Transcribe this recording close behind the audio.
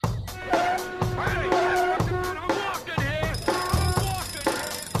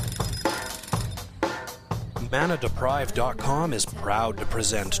ManaDeprived.com is proud to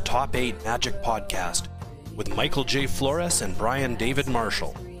present Top 8 Magic Podcast with Michael J. Flores and Brian David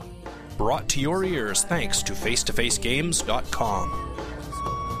Marshall. Brought to your ears thanks to FacetoFaceGames.com.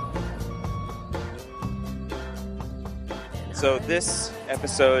 So this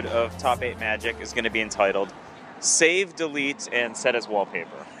episode of Top 8 Magic is going to be entitled Save, Delete, and Set as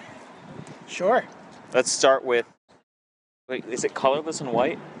Wallpaper. Sure. Let's start with... Wait, is it colorless and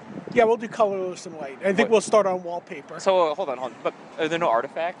white? Yeah, we'll do colorless and white. I think we'll start on wallpaper. So, hold on. But are there no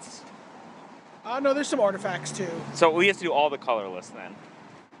artifacts? No, there's some artifacts, too. So we have to do all the colorless, then.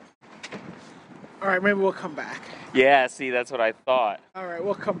 All right, maybe we'll come back. Yeah, see, that's what I thought. All right,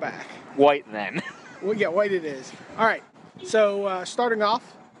 we'll come back. White, then. Well, yeah, white it is. All right, so starting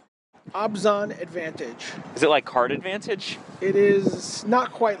off, Abzan Advantage. Is it like card advantage? It is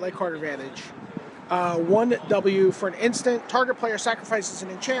not quite like card advantage. 1W for an instant. Target player sacrifices an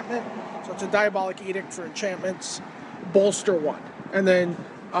enchantment, so it's a Diabolic Edict for enchantments. Bolster 1. And then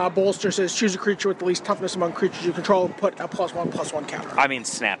Bolster says, choose a creature with the least toughness among creatures you control, put a +1/+1 counter. I mean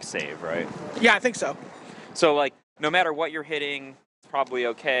snap save, right? Yeah, I think so. So, like, no matter what you're hitting, it's probably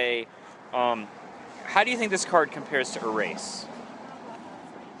okay. How do you think this card compares to Erase?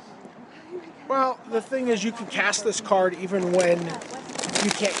 Well, the thing is, you can cast this card even when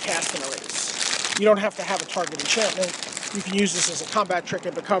you can't cast an Erase. You don't have to have a target enchantment. You can use this as a combat trick.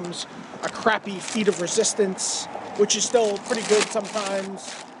 It becomes a crappy feat of resistance, which is still pretty good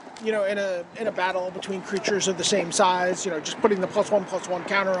sometimes. You know, in a battle between creatures of the same size, you know, just putting the +1/+1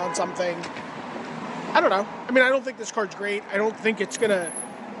 counter on something. I don't know. I mean, I don't think this card's great. I don't think it's gonna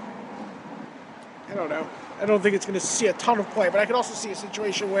see a ton of play, but I could also see a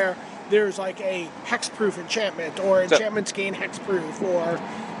situation where there's like a hexproof enchantment, or enchantments gain hexproof, or...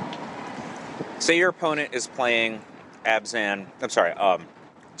 Say your opponent is playing Jeskai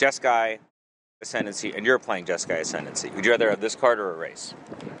Ascendancy, and you're playing Jeskai Ascendancy. Would you rather have this card or Erase?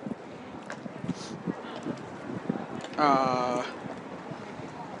 I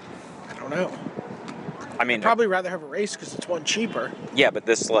don't know. I mean... I'd probably rather have Erase because it's one cheaper. Yeah, but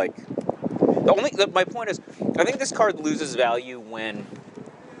this, like... My point is, I think this card loses value when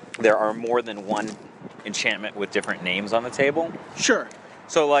there are more than one enchantment with different names on the table. Sure.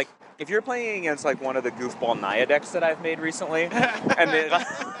 So, like, if you're playing against, like, one of the goofball Naya decks that I've made recently, and then,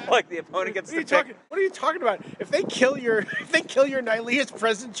 like, the opponent gets to pick... What are you talking about? If they kill your Nylea's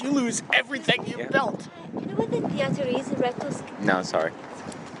Presence, you lose everything you've built. You know what the theater is in Retos? No, sorry.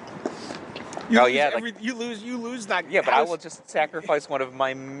 You lose that. Yeah, but I will just sacrifice one of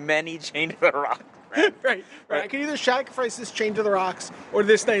my many Chain to the Rock. Right. I can either sacrifice this Chain to the Rocks or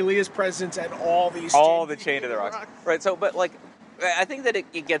this Nylea's Presence and all these... All the Chain to the Rocks. Right, so, but, like... I think that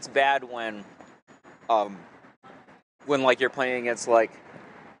it gets bad when like you're playing against like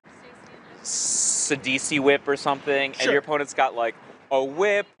Sidisi Whip or something, and your opponent's got like a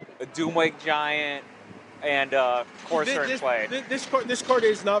Whip, a Doomwake Giant, and Courser in play. This card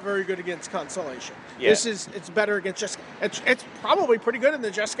is not very good against Constellation. Yeah. It's better against it's probably pretty good in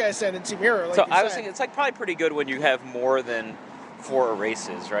the Jeskai Ascendancy mirror. Like so I was thinking it's like probably pretty good when you have more than 4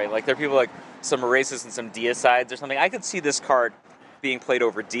 erases, right? Like there are people like some erases and some deicides or something. I could see this card being played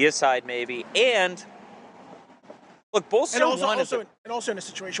over deicide maybe, and look, Bolster and also in a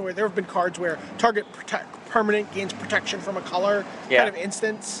situation where there have been cards where target permanent gains protection from a color kind of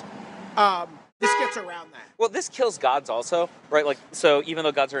instance. This gets around that. Well, this kills gods also, right? Like, so even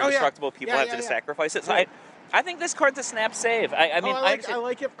though gods are indestructible, people have to sacrifice it. So right. I think this card's a snap save. I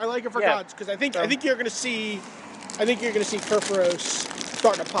like it for gods because I think you're going to see Furfuros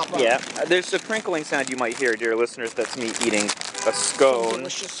starting to pop up. Yeah, there's a crinkling sound you might hear, dear listeners. That's me eating a scone.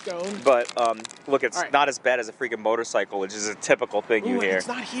 Delicious scone. But look, it's not as bad as a freaking motorcycle, which is a typical thing you hear. It's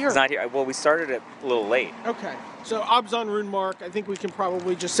not here. It's not here. Well, we started it a little late. Okay. So Abzan Rune Mark, I think we can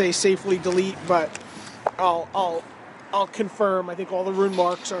probably just say safely delete, but I'll confirm. I think all the rune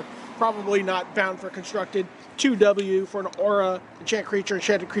marks are probably not bound for constructed. 2W for an aura. Enchanted creature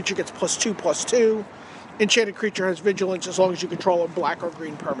gets +2/+2. Enchanted creature has vigilance as long as you control a black or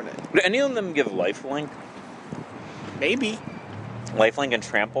green permanent. Do any of them give lifelink? Maybe. Lifelink and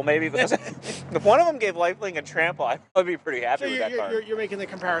trample, maybe? Because if one of them gave lifelink and trample, I'd be pretty happy with that card. You're making the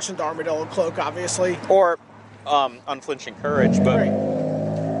comparison to Armadillo Cloak, obviously. Or Unflinching Courage, but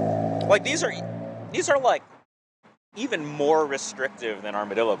right. Like these are like even more restrictive than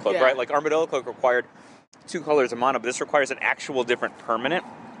Armadillo Cloak, right? Like Armadillo Cloak required 2 colors of mana, but this requires an actual different permanent.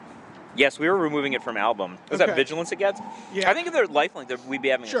 Yes, we were removing it from album. Is that vigilance it gets? Yeah. I think if they're lifelink, we'd be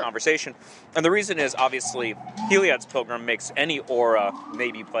having a conversation. And the reason is, obviously, Heliod's Pilgrim makes any aura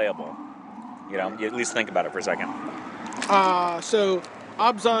maybe playable. You know, you at least think about it for a second. So,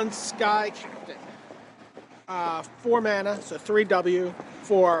 Abzan Sky Captain. 4 mana, so 3W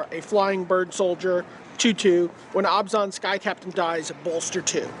for a Flying Bird Soldier, 2/2. When Abzan Sky Captain dies, bolster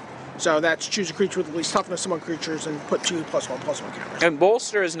 2. So that's choose a creature with the least toughness among creatures and put 2 +1/+1 counters. And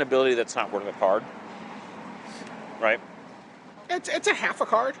bolster is an ability that's not worth a card, right? It's a half a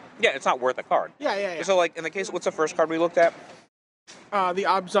card. Yeah, it's not worth a card. Yeah. So, like, in the case, what's the first card we looked at? The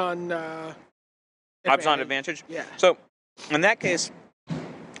Abzan... Abzan Advantage? Yeah. So, in that case,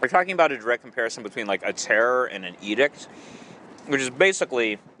 we're talking about a direct comparison between, like, a Terror and an Edict, which is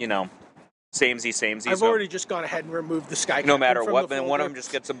basically, samey. I've already just gone ahead and removed the Sky Captain. No matter from what, the then one of them folder.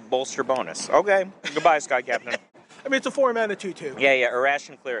 just gets a bolster bonus. Okay. Goodbye, Sky Captain. I mean, it's a 4 mana 2/2. Yeah,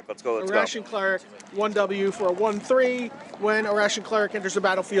 Irration Cleric. Let's go. Irration Cleric, 1W for a 1/3. When Irration Cleric enters the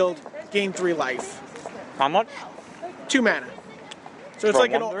battlefield, gain 3 life. How much? 2 mana. So it's For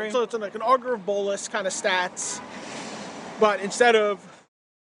like 1/3? it's like an Augur of Bolus kind of stats, but instead of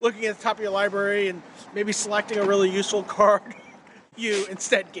looking at the top of your library and maybe selecting a really useful card, you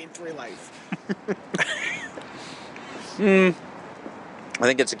instead gain 3 life. I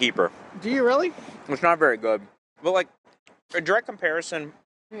think it's a keeper. Do you really? It's not very good. But, like, a direct comparison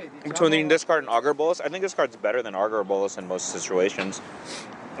between this card and Augur Bolus, I think this card's better than Augur Bolus in most situations.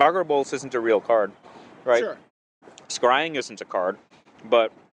 Augur Bolus isn't a real card, right? Sure. Scrying isn't a card,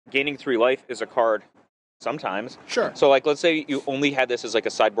 but gaining 3 life is a card sometimes. Sure. So, like, let's say you only had this as, like,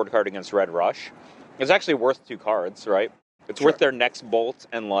 a sideboard card against Red Rush. It's actually worth 2 cards, right? It's Sure. worth their next bolt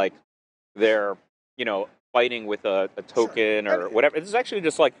and, like, their, fighting with a token Sure. or whatever. It's actually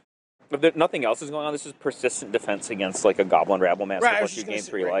just, like, if nothing else is going on, this is persistent defense against, like, a Goblin Rabble Master, Right, I was plus you just gonna gain say,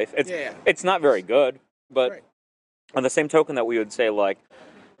 3 right. life. Yeah. It's not very good, but Right. on the same token that we would say, like,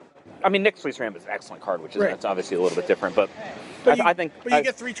 I mean, Nyx Ram is an excellent card, which is Right. it's obviously a little bit different, but you, I think... But you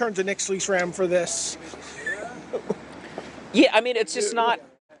get 3 turns of Nyx Ram for this. Yeah, I mean, it's just not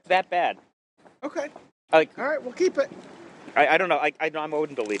that bad. Okay. Like, All right, we'll keep it. I don't know. I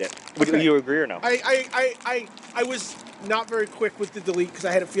wouldn't delete it. Would Okay. you agree or no? I was not very quick with the delete because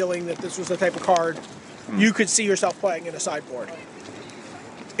I had a feeling that this was the type of card you could see yourself playing in a sideboard.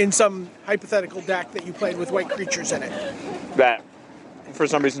 In some hypothetical deck that you played with white creatures in it. That, for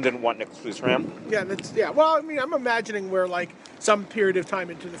some reason, didn't want Nyx Ram. Yeah, well, I mean, I'm imagining we're like some period of time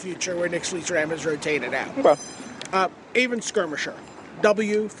into the future where Nyx Ram is rotated out. Okay. Aven Skirmisher.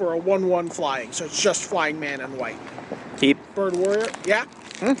 W for a 1/1 flying, so it's just flying man and white. Keep. Bird Warrior, yeah?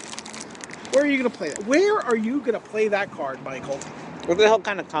 Where are you going to play that? Where are you going to play that card, Michael? What the hell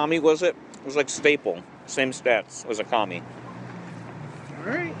kind of commie was it? It was like Staple. Same stats. It was a commie. All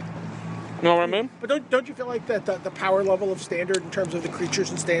right. You know what I mean? But don't you feel like that the power level of Standard in terms of the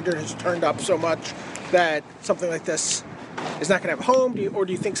creatures in Standard has turned up so much that something like this is not going to have a home? Or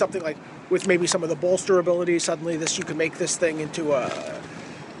do you think something like with maybe some of the bolster abilities, suddenly you can make this thing into a,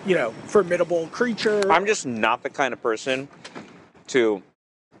 formidable creature? I'm just not the kind of person to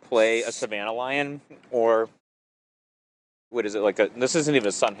play a Savannah Lion or what is it like this isn't even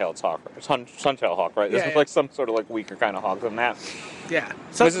a Suntail Hawk, Suntail Hawk, right? This is like some sort of like weaker kind of hawk than that. Yeah.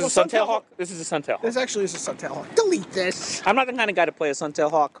 This is a Suntail Hawk. This is a Suntail Hawk. This actually is a Suntail Hawk. Delete this. I'm not the kind of guy to play a Suntail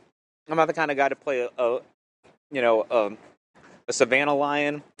Hawk. I'm not the kind of guy to play a Savannah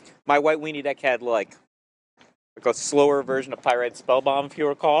Lion. My white weenie deck had like a slower version of Pyrite Spellbomb, if you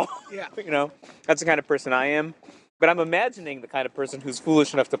recall. Yeah. That's the kind of person I am. But I'm imagining the kind of person who's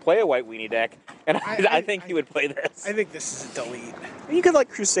foolish enough to play a white weenie deck, and I think he would play this. I think this is a delete. You could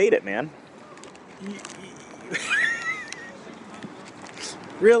crusade it, man.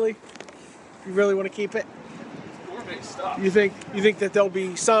 Really? You really want to keep it? You think that there'll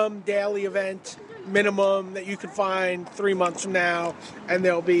be some daily event minimum that you can find 3 months from now, and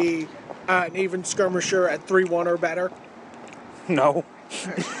there'll be an Aven Skirmisher at 3/1 or better? No.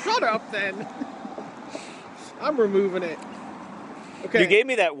 Shut up, then. I'm removing it. Okay. You gave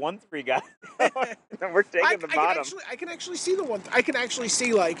me that 1/3 guy. We're taking the bottom. I can actually see the one. I can actually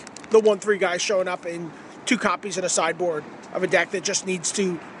see the 1/3 guy showing up in 2 copies in a sideboard of a deck that just needs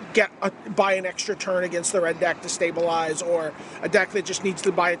to buy an extra turn against the red deck to stabilize, or a deck that just needs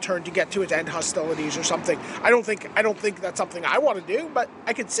to buy a turn to get to its end hostilities or something. I don't think that's something I want to do, but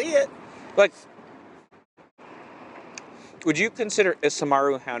I can see it. Would you consider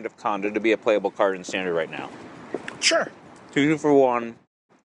Isamaru Hound of Konda to be a playable card in Standard right now? Sure. 2 for 1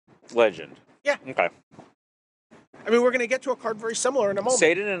 legend. Yeah. Okay. I mean, we're going to get to a card very similar in a moment.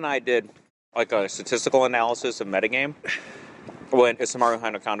 Sadin and I did a statistical analysis of metagame when Isamaru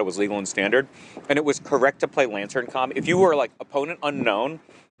Hound of Konda was legal in Standard, and it was correct to play Lantern Kami. If you were opponent unknown,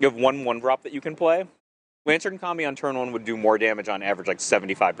 you have 1/1 drop that you can play. Lantern Kami on turn 1 would do more damage on average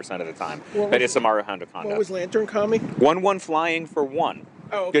 75% of the time than Isamaru Hound of Konda. What was Lantern Kami? 1/1 flying for 1.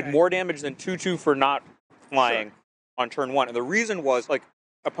 Oh, okay. Did more damage than 2/2 for not flying on turn 1. And the reason was, like,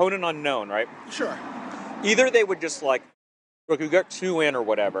 opponent unknown, right? Sure. Either they would just, like, look, we got 2 in or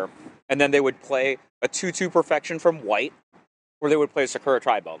whatever, and then they would play a 2/2 Perfection from white, or they would play a Sakura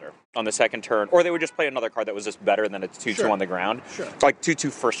Tri-Belter on the second turn, or they would just play another card that was just better than a 2/2 on the ground. Sure. It's like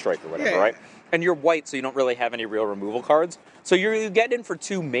 2/2 First Strike or whatever, right? And you're white, so you don't really have any real removal cards. So you get in for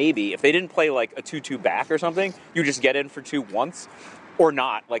 2 maybe. If they didn't play like a 2/2 back or something, you just get in for 2 once. Or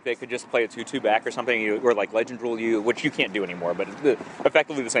not. Like they could just play a 2/2 back or something, or like Legend Rule you, which you can't do anymore, but it's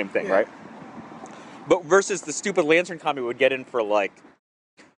effectively the same thing, right? But versus the stupid Lantern Kami would get in for like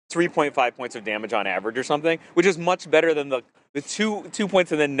 3.5 points of damage on average or something, which is much better than the 2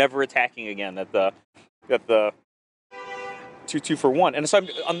 points and then never attacking again at the 2/2 for 1. And so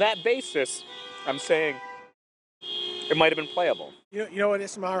on that basis, I'm saying it might have been playable. You know what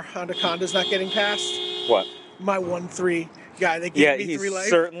Ismar Hondaconda's not getting past? What? My 1/3 guy that gave me 3 life. He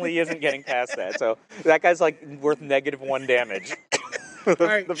certainly isn't getting past that. So that guy's like worth -1 damage. All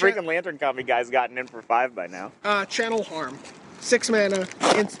right, the freaking Lantern Kami guy's gotten in for 5 by now. Channel Harm. 6 mana,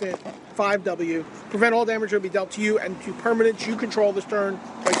 instant, 5W. Prevent all damage will be dealt to you and to permanents you control this turn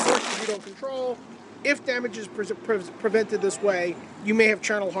by sources you don't control. If damage is prevented this way, you may have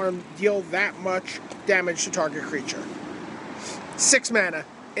Channel Harm deal that much damage to target creature. 6 mana,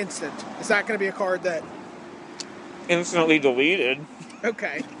 instant. Is that going to be a card that... Instantly deleted.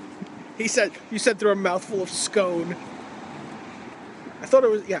 Okay. You said through a mouthful of scone. I thought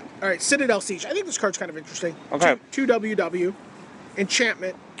it was, yeah. All right, Citadel Siege. I think this card's kind of interesting. Okay. 2 WW.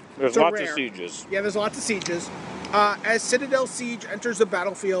 Enchantment. There's So lots rare. of sieges. Yeah, there's lots of sieges. As Citadel Siege enters the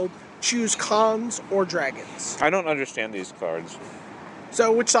battlefield, choose Khans or Dragons. I don't understand these cards. So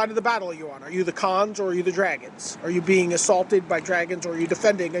which side of the battle are you on? Are you the Khans or are you the Dragons? Are you being assaulted by dragons or are you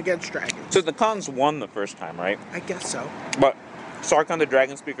defending against dragons? So the Khans won the first time, right? I guess so. But Sarkhan the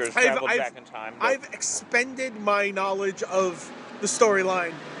Dragon Speaker has traveled back in time. I've expended my knowledge of the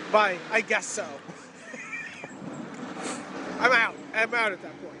storyline by I guess so. I'm out at that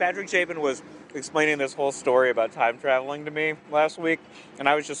point. Patrick Chapin was explaining this whole story about time traveling to me last week, and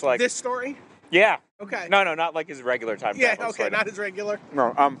I was just like... This story? Yeah. Okay. No, not like his regular time Yeah, travel. okay, not his regular.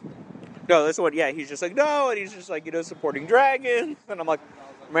 No, this one, yeah, he's just like, no, and he's just like, supporting dragons, and I'm like,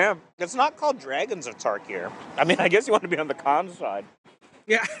 man, it's not called Dragons of Tarkir. I mean, I guess you want to be on the Khan side.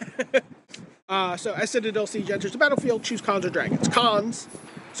 Yeah. So as Citadel Siege enters the battlefield, choose Khans or Dragons. Khans.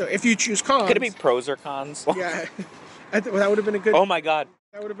 So if you choose Khans... Could it be pros or cons? Yeah. That would have been a good... Oh my god.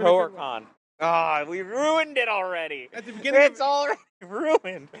 That would have been Pro a or good con? Ah, we ruined it already. At the beginning it's already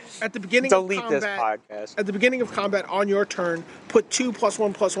ruined. At the beginning Delete of combat, this podcast. At the beginning of combat on your turn, put 2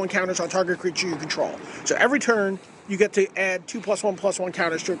 +1/+1 counters on target creature you control. So every turn, you get to add 2 +1/+1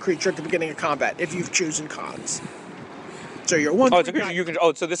 counters to a creature at the beginning of combat if you've chosen Khans. So you're one.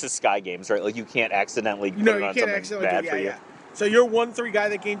 So this is Sky Games, right? Like you can't accidentally put it on something bad for you. Yeah. So you're 1/3 guy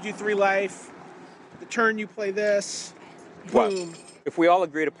that gains you 3 life. The turn you play this, boom. Well, if we all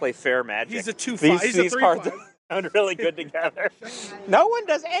agree to play fair Magic, He's a 2/5. He's a 3/5. Cards sound really good together. No one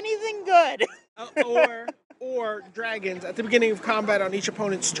does anything good. Or dragons at the beginning of combat on each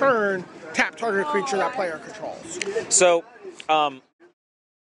opponent's turn, tap target creature that player controls. So,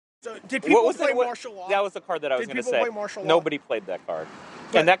 So did people play Martial Law? That was the card that I was going to say. Did people play Martial Law? Nobody played that card.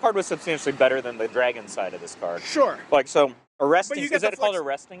 And that card was substantially better than the dragon side of this card. Sure. Like, so, arresting... Is that called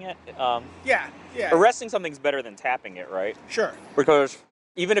arresting it? Yeah. Arresting something's better than tapping it, right? Sure. Because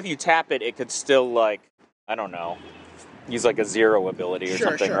even if you tap it, it could still, like, I don't know, use, like, a 0 ability or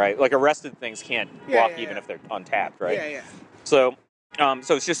something, right? Like, arrested things can't block even if they're untapped, right? Yeah. So,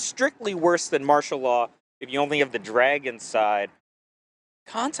 so it's just strictly worse than Martial Law if you only have the dragon side.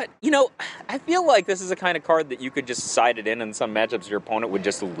 Contact, I feel like this is a kind of card that you could just side it in some matchups your opponent would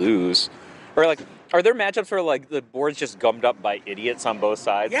just lose. Or, like, are there matchups where, like, the board's just gummed up by idiots on both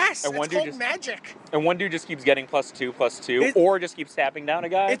sides? Yes, and it's called Magic. And one dude just keeps getting +2/+2, or just keeps tapping down a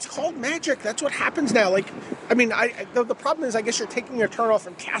guy? It's called Magic. That's what happens now. Like, I mean, the problem is, I guess you're taking your turn off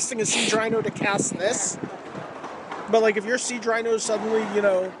and casting a Siege Rhino to cast this. But, like, if your Siege Rhino is suddenly,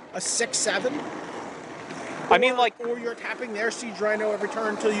 a 6/7... or you're tapping their Siege Rhino every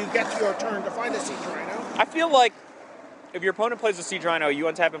turn until you get to your turn to find a Siege Rhino. I feel like if your opponent plays a Siege Rhino, you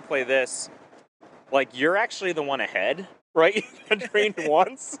untap and play this, like, you're actually the one ahead, right? You trained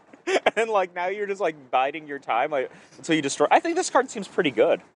once, and, like, now you're just, like, biding your time until you destroy. I think this card seems pretty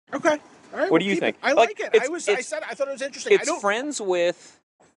good. Okay. All right. What do you think? I like it. I thought it was interesting. It's friends with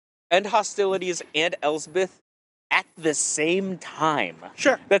End Hostilities and Elsbeth at the same time.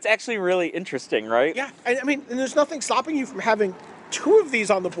 Sure. That's actually really interesting, right? Yeah. I mean, and there's nothing stopping you from having 2 of these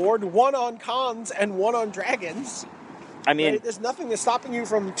on the board, 1 on Khans and 1 on Dragons. I mean... Right? There's nothing that's stopping you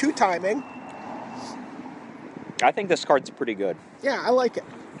from 2-timing. I think this card's pretty good. Yeah, I like it.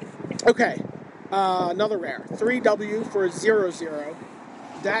 Okay, another rare. 3W for 0/0.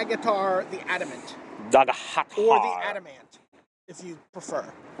 Dagatar the Adamant. Dagatar. Or the Adamant, if you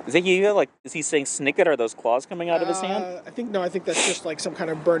prefer. Is he saying Snicket? Are those claws coming out of his hand? I think that's just like some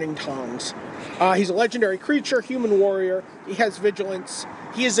kind of burning tongs. He's a legendary creature, human warrior. He has vigilance.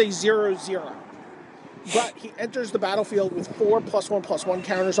 He is a 0/0. But he enters the battlefield with 4+1/+1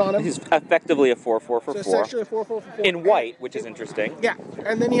 counters on him. He's effectively a 4/4 for So 4. essentially a 4/4 for 4. In white, which is interesting. Yeah,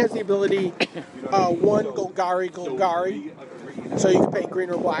 and then he has the ability 1 Golgari. So you can pay green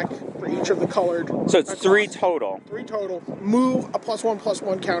or black for each of the colored. So it's 3 total. 3 total. Move a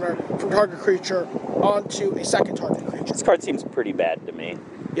 +1/+1 counter from target creature onto a second target creature. This card seems pretty bad to me.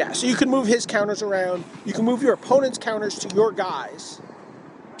 Yeah, so you can move his counters around. You can move your opponent's counters to your guys.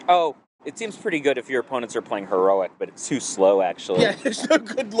 Oh, it seems pretty good if your opponents are playing heroic, but it's too slow, actually. Yeah, there's no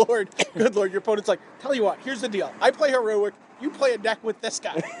good lord. Good lord, your opponent's like, tell you what, here's the deal. I play heroic, you play a deck with this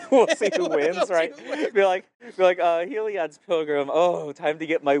guy. We'll see who wins, We'll see right? who wins. Be like, Heliod's Pilgrim. Oh, time to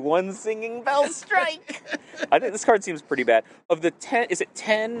get my 1 singing bell strike. I think this card seems pretty bad. Of the 10, is it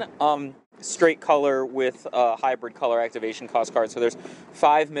 10 straight color with hybrid color activation cost cards? So there's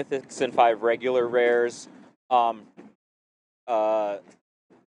 5 mythics and 5 regular rares.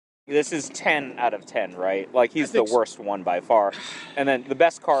 This is 10 out of 10, right? Like, he's the worst one by far. And then the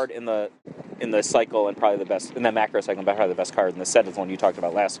best card in the cycle, and probably the best in the macro cycle, and probably the best card in the set is the one you talked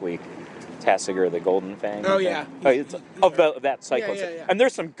about last week, Tassiger, the Golden Fang. Oh, yeah. It's of that cycle. Yeah. And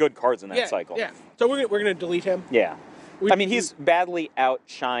there's some good cards in that cycle. Yeah, so we're gonna delete him. Yeah. I mean, he's badly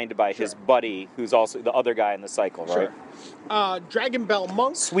outshined by his buddy, who's also the other guy in the cycle, right? Sure. Dragon Bell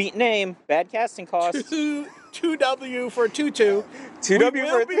Monk. Sweet name, bad casting cost. 2W for 2/2. 2W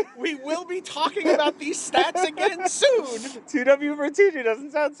for we will be talking about these stats again soon. 2W for 2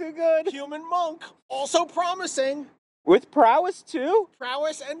 doesn't sound too good. Human Monk, also promising. With prowess too?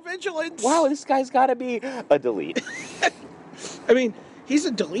 Prowess and vigilance. Wow, this guy's got to be a delete. I mean, he's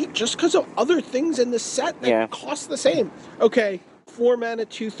a delete just because of other things in the set that cost the same. Okay, 4 mana,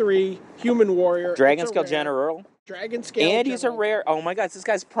 2/3, human warrior. Dragon Scale General. Dragon Scale And he's a rare. Oh my god, this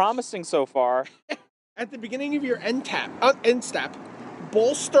guy's promising so far. At the beginning of your end step,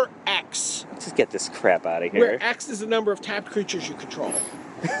 bolster X. Let's just get this crap out of here. Where X is the number of tapped creatures you control.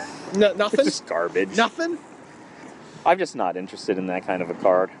 Nothing? It's just garbage. Nothing? I'm just not interested in that kind of a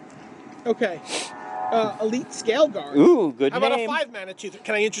card. Okay. Elite Scale Guard. Ooh, good name. How about a 5 mana 2/3?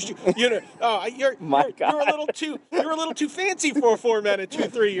 Can I interest you? You're a little too fancy for a 4 mana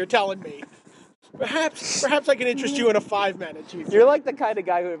 2/3. You're telling me. Perhaps I can interest you in a 5 mana 2/3. You're like the kind of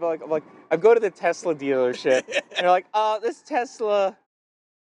guy who I go to the Tesla dealership and you're like, this Tesla,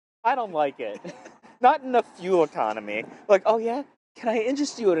 I don't like it. Not enough fuel economy. Like, oh yeah, can I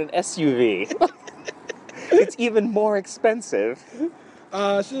interest you in an SUV? It's even more expensive.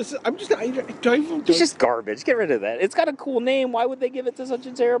 It's just garbage. Get rid of that. It's got a cool name. Why would they give it to such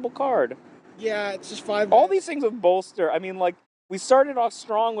a terrible card? Yeah, it's just 5 All these things with bolster. I mean, like, we started off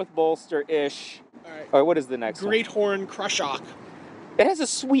strong with bolster-ish. All right, what is the next Great Horn Krushok. It has a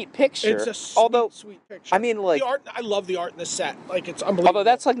sweet picture. It's a sweet picture. I mean, like, the art. I love the art in the set. Like, it's unbelievable. Although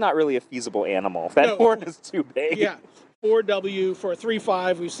that's like not really a feasible animal. That horn is too big. Yeah, 4W for a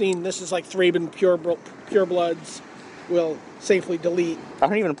 3/5. We've seen this is like Thraben Purebloods. Will safely delete. I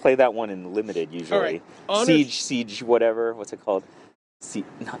don't even play that one in limited usually. All right. Siege, whatever. What's it called? No,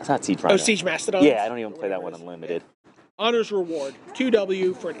 it's not Siege Rhino. Oh, Siege Mastodon. Yeah, I don't even play that one in limited. Honors Reward,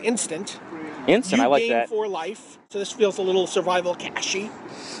 2W for an instant. I like that. 4 life, so this feels a little survival cashy.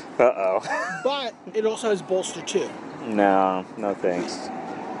 Uh-oh. But it also has bolster 2. No thanks.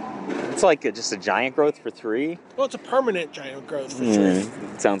 It's like just a giant growth for 3. Well, it's a permanent giant growth for 3.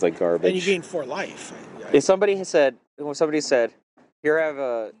 Sounds like garbage. And you gain 4 life. If somebody said, here I have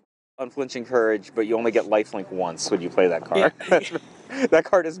a unflinching courage, but you only get lifelink once, would you play that card? Yeah. That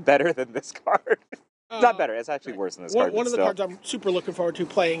card is better than this card. Not better, it's actually worse than this card. One of the cards I'm super looking forward to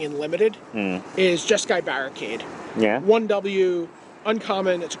playing in limited is Jeskai Barricade. Yeah. 1W,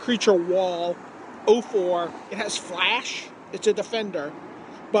 uncommon, it's a creature wall, 0/4, it has flash, it's a defender,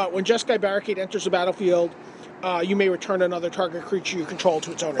 but when Jeskai Barricade enters the battlefield, you may return another target creature you control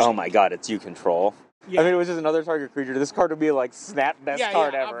to its owner. Oh my god, it's you control. Yeah. I mean, it was just another target creature. This card would be like snap best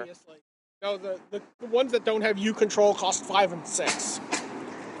card ever. Obviously. No, the ones that don't have you control cost 5 and 6.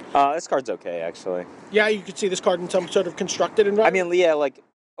 This card's okay, actually. Yeah, you could see this card in some sort of constructed environment. I mean, yeah, like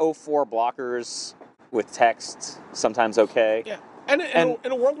 0/4 blockers with text, sometimes okay. Yeah. And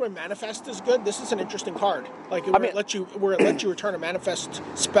in a world where Manifest is good, this is an interesting card. Like, it lets you return a Manifest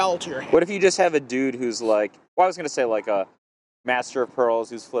spell to your hand. What if you just have a dude who's like, well, I was going to say like a Master of Pearls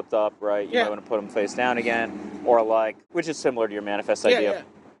who's flipped up, right? You might want to put him face down again, or like, which is similar to your Manifest idea.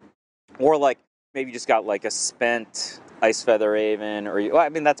 Or like, maybe you just got like a spent Ice Feather Raven, or well, I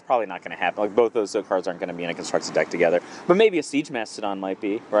mean that's probably not going to happen. Like both those cards aren't going to be in a constructed deck together. But maybe a Siege Mastodon might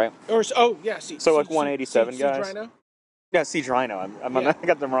be, right? Or so like 187 guys. Siege Rhino? Yeah, Siege Rhino. I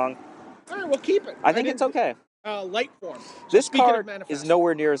got them wrong. All right, we'll keep it. I think it's okay. Light form. This card is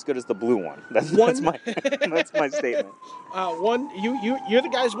nowhere near as good as the blue one. That's my that's my statement. You're the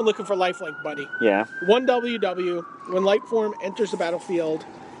guy who's been looking for lifelink, buddy. Yeah. 1 WW. When light form enters the battlefield,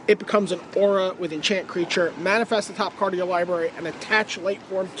 it becomes an aura with enchant creature. Manifest the top card of your library and attach light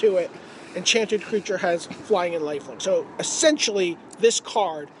form to it. Enchanted creature has flying and lifelink. So essentially, this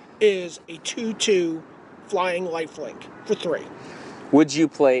card is a 2/2 flying lifelink for 3. Would you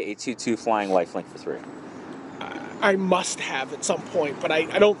play a 2/2 flying lifelink for 3? I must have at some point, but I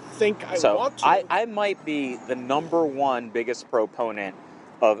don't think I want to. I might be the number one biggest proponent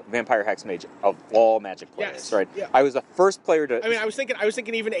of Vampire Hexmage of all Magic players, right? Yeah. I was the first player to... I mean, I was thinking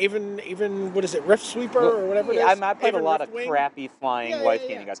even what is it, Rift Sweeper or whatever it is? I played a lot of crappy flying life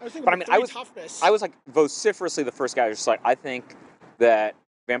gaining guys. But I mean, I was like vociferously the first guy who was just like, I think that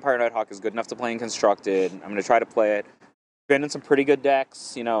Vampire Nighthawk is good enough to play in Constructed. I'm going to try to play it. Been in some pretty good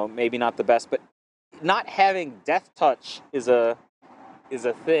decks, maybe not the best, but not having Death Touch is a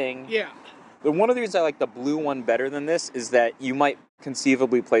thing. Yeah. One of the reasons I like the blue one better than this is that you might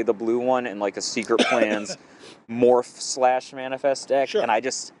conceivably play the blue one in like a Secret Plans morph / manifest deck. Sure. And I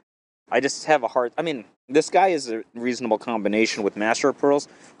just have a hard... I mean, this guy is a reasonable combination with Master of Pearls,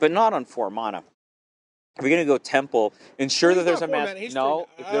 but not on 4 mana. If you're going to go Temple, ensure that there's a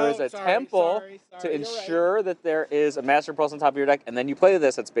Temple to ensure that there is a Master of Pearls on top of your deck, and then you play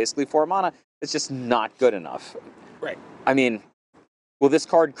this, it's basically 4 mana. It's just not good enough. Right. I mean, will this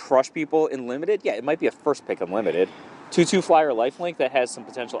card crush people in Limited? Yeah, it might be a first pick in Limited. 2/2 flyer lifelink that has some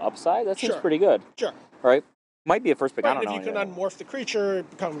potential upside, that seems pretty good. Sure. Right? Might be a first pick, I don't know. If you can unmorph the creature, it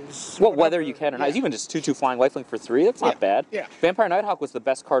becomes... Well, whether you can or not. Even just 2/2 flying lifelink for 3, that's not bad. Yeah. Vampire Nighthawk was the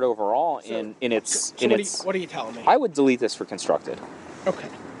best card overall in its... What are you telling me? I would delete this for Constructed. Okay.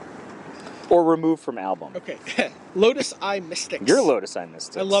 Or remove from album. Okay. Lotus Eye Mystics. Your Lotus Eye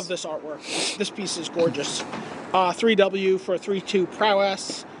Mystics. I love this artwork. This piece is gorgeous. 3W for 3/2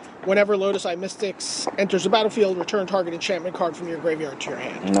 prowess. Whenever Lotus Eye Mystics enters the battlefield, return target enchantment card from your graveyard to your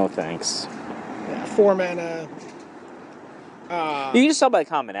hand. No thanks. Yeah, 4 mana. You can just tell by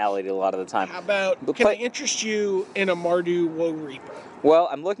commonality a lot of the time. How about, can I interest you in a Mardu Woe Reaper? Well,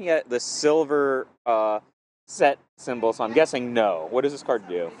 I'm looking at the silver set symbol, so I'm guessing no. What does this card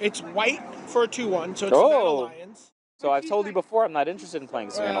do? It's white for a 2/1, so it's not Alliance. So I've told you before I'm not interested in playing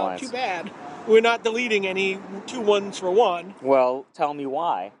Savannah Alliance. Too bad. We're not deleting any 2/1s for 1. Well, tell me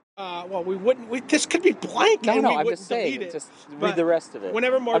why. Well, we wouldn't. This could be blank. No, I'm just saying. Just read the rest of it.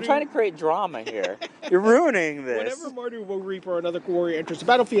 Whenever Mardu, I'm trying to create drama here. You're ruining this. Whenever Mardu Woe Reaper or another warrior enters the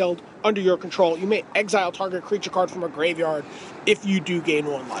battlefield under your control, you may exile target creature card from a graveyard if you do gain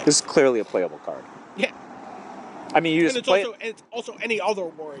 1 life. This is clearly a playable card. Yeah. I mean, you just play. It's also any other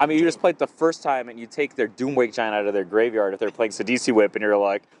warrior. I mean, you just played the first time, and you take their Doomwake Giant out of their graveyard if they're playing Sidisi Whip, and you're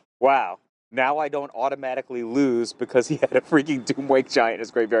like, wow. Now I don't automatically lose because he had a freaking Doomwake Giant in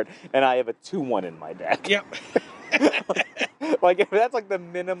his graveyard, and I have a 2/1 in my deck. Yep. Like, if that's like the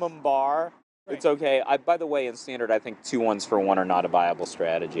minimum bar, it's okay. By the way, in Standard, I think 2/1s for 1 are not a viable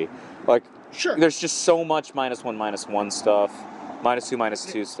strategy. Like, sure. There's just so much -1/-1 stuff,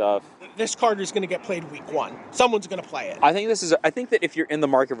 -2/-2 stuff. This card is going to get played week 1. Someone's going to play it. I think that if you're in the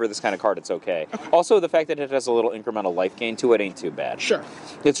market for this kind of card, it's okay. Also, the fact that it has a little incremental life gain to it ain't too bad. Sure.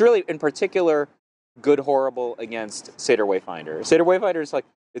 It's really, in particular, good horrible against Satyr Wayfinder. Satyr Wayfinder is like,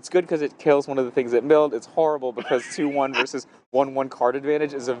 it's good because it kills one of the things it milled. It's horrible because 2/1 versus 1/1 card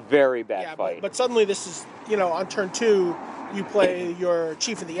advantage is a very bad fight. But suddenly this is, on turn 2, you play your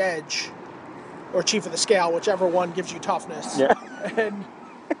Chief of the Edge or Chief of the Scale, whichever one gives you toughness. Yeah. And...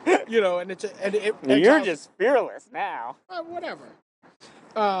 You're just fearless now. Whatever.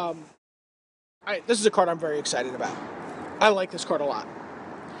 This is a card I'm very excited about. I like this card a lot.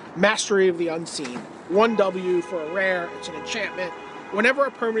 Mastery of the Unseen. 1W for a rare. It's an enchantment. Whenever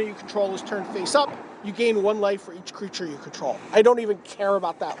a permanent you control is turned face up, you gain 1 life for each creature you control. I don't even care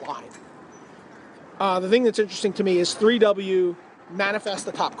about that line. The thing that's interesting to me is 3W, manifest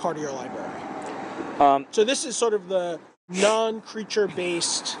the top card of your library. So this is sort of the non-creature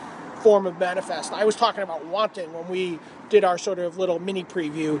based form of manifest. I was talking about Wanting when we did our sort of little mini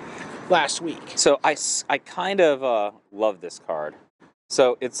preview last week. So I kind of love this card.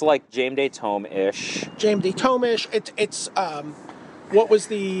 So it's like Jaime de Tome-ish. Jaime de Tome-ish. It's what was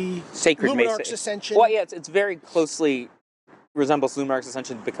the Sacred Luminarch's Mesa Ascension? Well, yeah, it's very closely resembles Luminarch's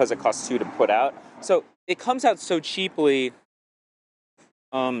Ascension because it costs 2 to put out. So it comes out so cheaply.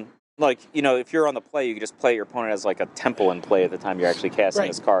 Like, you know, if you're on the play, you can just play your opponent as like a temple in play at the time you're actually casting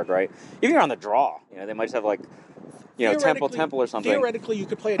this card, right? Even if you're on the draw, you know, they might just have like, you know, temple or something. Theoretically, you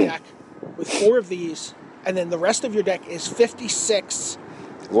could play a deck with 4 of these, and then the rest of your deck is 56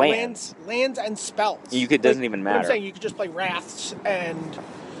 lands and spells. Doesn't even matter. What I'm saying, you could just play Wraths and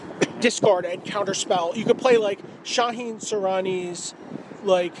discard and counterspell. You could play like Shaheen Sarani's,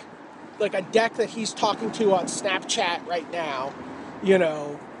 like a deck that he's talking to on Snapchat right now, you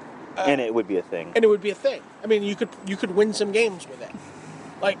know. And it would be a thing. I mean, you could win some games with it.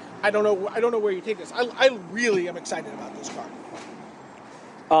 Like, I don't know where you take this. I really am excited about this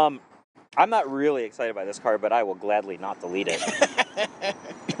card. I'm not really excited by this card, but I will gladly not delete it.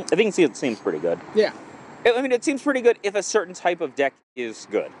 I think it seems pretty good. Yeah. I mean, it seems pretty good if a certain type of deck is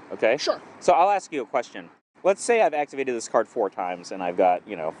good, okay? Sure. So I'll ask you a question. Let's say I've activated this card 4 times, and I've got,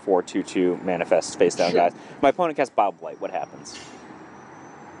 you know, 4 2/2 manifest face-down guys. My opponent casts Bob Blight. What happens?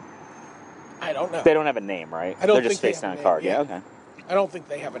 I don't know. They don't have a name, right? They're just face-down card. Yeah, okay. I don't think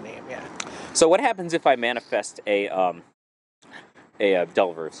they have a name, yeah. So what happens if I manifest a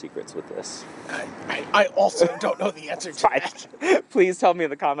Delver of Secrets with this? I also don't know the answer to that. Please tell me in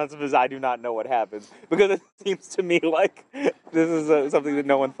the comments because I do not know what happens. Because it seems to me like this is something that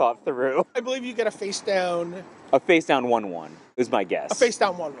no one thought through. I believe you get a face down. A face down 1/1 is my guess. A face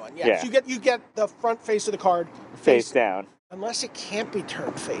down 1/1. Yes. Yeah. You get the front face of the card face down. Unless it can't be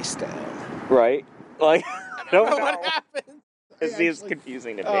turned face down. Right? Like I don't know what happens. It seems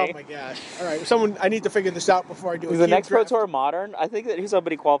confusing to me. Oh my gosh. All right, I need to figure this out before I do it. The next Pro Tour Modern, I think that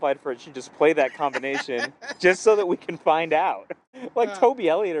somebody qualified for it should just play that combination just so that we can find out. Like Toby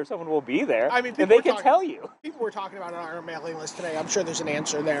Elliott or someone will be there, and they can tell you. People were talking about it on our mailing list today. I'm sure there's an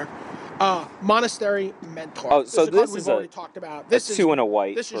answer there. Monastery Mentor. Oh, so this is already talked about. This is 2 and a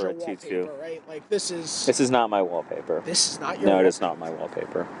white this for is your a 2/2. wallpaper, right? Like this is not my wallpaper. This is not your. No, wallpaper. it is not my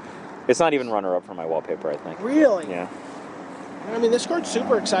wallpaper. It's not even runner-up for my wallpaper, I think. Really? Yeah. I mean, this card's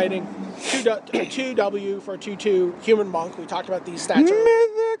super exciting. 2W for 2/2 Human Monk. We talked about these stats earlier.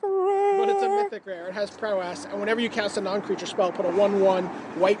 Mythic Rare! But it's a mythic rare. It has prowess, and whenever you cast a non-creature spell, put a 1/1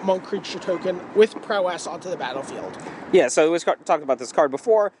 white monk creature token with prowess onto the battlefield. Yeah, so it was talked about this card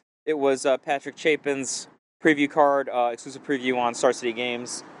before. It was Patrick Chapin's preview card, exclusive preview on Star City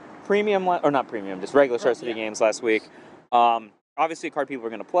Games. Premium, or not premium, just regular Star City Games last week. Obviously a card people are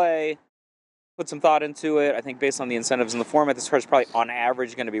going to play. Put some thought into it. I think based on the incentives in the format, this card's probably on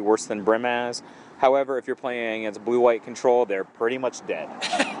average going to be worse than Brimaz. However, if you're playing against blue-white control, they're pretty much dead.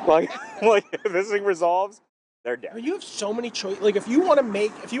 like if this thing resolves, they're dead. You have so many choices. Like if you want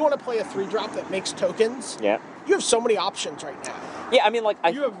to play a 3-drop that makes tokens, yeah, you have so many options right now. Yeah, I mean, like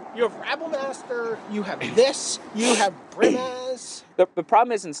you have Rabblemaster, you have this, you have Brimaz. The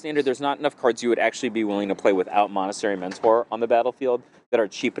problem is in Standard, there's not enough cards you would actually be willing to play without Monastery Mentor on the battlefield that are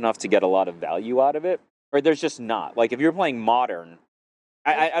cheap enough to get a lot of value out of it. Or there's just not. Like if you're playing Modern,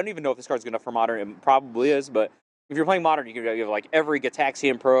 I don't even know if this card's good enough for Modern. It probably is, but if you're playing Modern, you have like every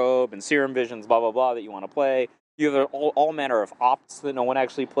Gataxian Probe and Serum Visions, blah blah blah that you want to play. You have all manner of opts that no one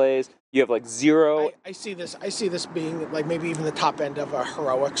actually plays. You have like 0. I see this being like maybe even the top end of a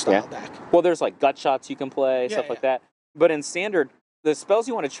heroic style deck. Well, there's like gut shots you can play, stuff like that. But in Standard, the spells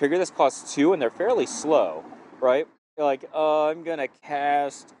you want to trigger this cost 2, and they're fairly slow, right? You're like, I'm gonna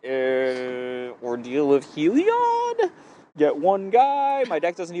cast Ordeal of Heliod, get 1 guy. My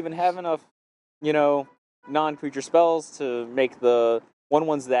deck doesn't even have enough, non-creature spells to make the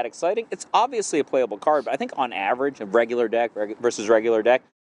 1/1s that exciting. It's obviously a playable card, but I think on average, a regular deck versus regular deck,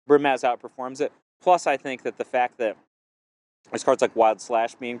 Brimaz outperforms it. Plus, I think that the fact that there's cards like Wild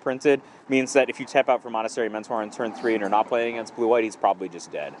Slash being printed means that if you tap out for Monastery Mentor on turn 3 and you're not playing against blue-white, he's probably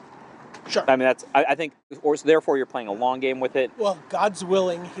just dead. Sure. I mean, I think, or therefore you're playing a long game with it. Well, God's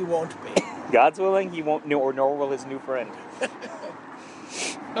willing, he won't be. God's willing, he won't, nor will his new friend.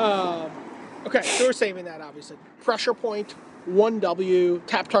 Okay, so we're saving that, obviously. Pressure Point, 1W,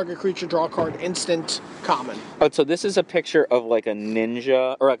 tap target creature, draw a card, instant, common. Oh, so this is a picture of like a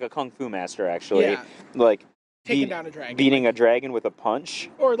ninja, or like a Kung Fu master, actually. Yeah. Like, taking down a dragon. Beating a dragon with a punch.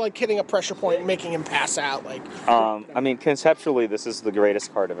 Or like hitting a pressure point and making him pass out. Like. I mean, conceptually, this is the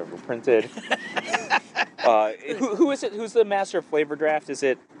greatest card I've ever printed. Who is it? Who's the master of Flavor Draft? Is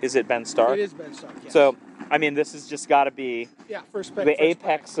it Ben Stark? It is Ben Stark, yes. So, I mean, this has just got to be first pick, the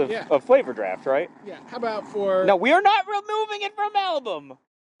apex of Flavor Draft, right? Yeah. How about for... No, we are not removing it from album.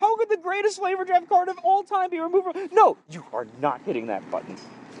 How could the greatest Flavor Draft card of all time be removed from... No, you are not hitting that button.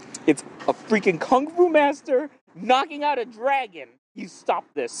 It's a freaking Kung Fu master knocking out a dragon. You stop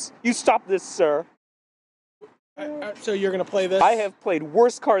this. You stop this, sir. So you're going to play this? I have played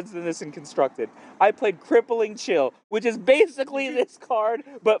worse cards than this in Constructed. I played Crippling Chill, which is basically this card,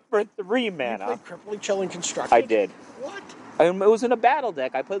 but for 3 mana. You played Crippling Chill and Constructed? I did. What? It was in a battle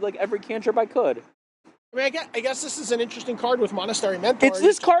deck. I played like every cantrip I could. I mean, I guess this is an interesting card with Monastery Mentor.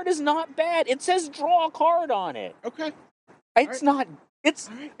 This card is not bad. It says draw a card on it. Okay. It's not.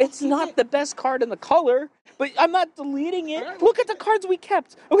 It's not the best card in the color, but I'm not deleting it. Right, Look at the cards we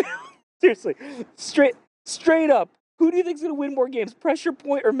kept. Okay. Seriously, straight up. Who do you think's gonna win more games, Pressure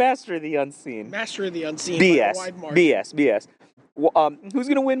Point or Master of the Unseen? Master of the Unseen. BS. By a wide margin. BS. Who's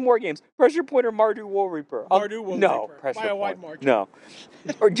gonna win more games, Pressure Point or Mardu Wool Reaper? Mardu Wool no, Reaper. Pressure By a Point. wide margin. No.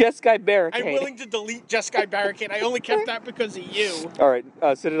 Or Jeskai Barricade. I'm willing to delete Jeskai Barricade. I only kept that because of you. All right,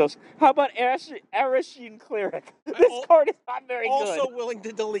 Citadel. How about Arasheen Cleric? This card is not very good. Also willing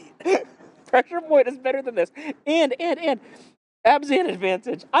to delete. Pressure Point is better than this. And Abzan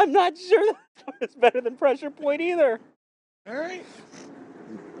Advantage. I'm not sure that it's better than Pressure Point either. All right.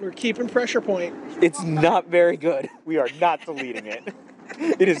 We're keeping Pressure Point. It's not very good. We are not deleting it.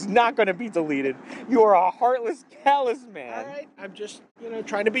 It is not going to be deleted. You are a heartless, callous man. All right. I'm just,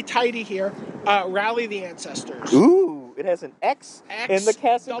 trying to be tidy here. Rally the Ancestors. Ooh, it has an X in the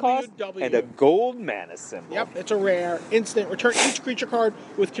casting cost WW. and a gold mana symbol. Yep, it's a rare. Instant. Return each creature card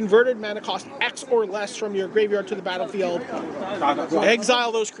with converted mana cost X or less from your graveyard to the battlefield.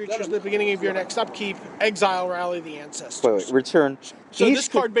 Exile those creatures at the beginning of your next upkeep. Exile Rally the Ancestors. Wait, return. So this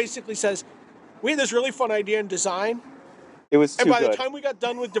card basically says, we had this really fun idea in design. It was too And by good. the time we got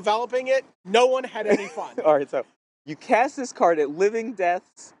done with developing it, no one had any fun. All right, so you cast this card at Living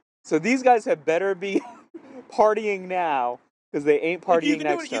Deaths. So these guys had better be partying now because they ain't partying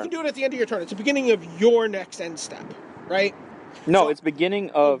next turn. You can do it at the end of your turn. It's the beginning of your next end step, right? No, So- it's beginning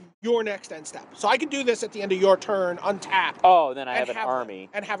of. Your next end step. So I can do this at the end of your turn, untap. Oh, then I and have an army.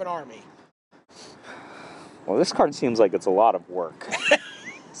 And have an army. Well, this card seems like it's a lot of work.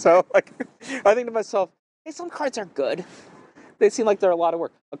 So, I think to myself, hey, some cards are good. They seem like they're a lot of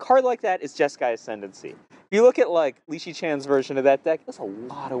work. A card like that is Jeskai Ascendancy. If you look at, Li Shi-Chan's version of that deck, that's a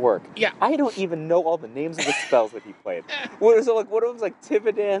lot of work. Yeah. I don't even know all the names of the spells that he played. What is it, what of them's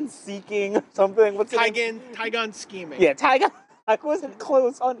Tividan, Seeking, or something? What's it? Tygon Scheming. Yeah, Tygon. I wasn't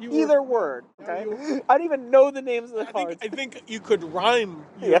close on either word. Okay? I don't even know the names of the cards. I think you could rhyme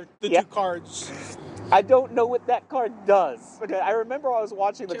the two cards. I don't know what that card does. Okay, I remember I was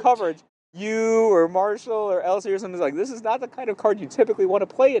watching the coverage. You or Marshall or Elsie or something was like, this is not the kind of card you typically want to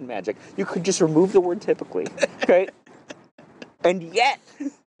play in Magic. You could just remove the word typically. Okay? And yet,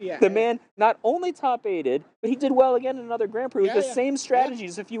 the man not only top-8'd, but he did well again in another Grand Prix with the same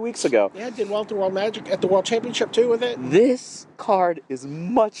strategies a few weeks ago. Yeah, did well at the World Magic, at the World Championship too with it. This card is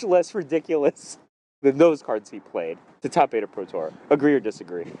much less ridiculous than those cards he played to top-8 of Pro Tour. Agree or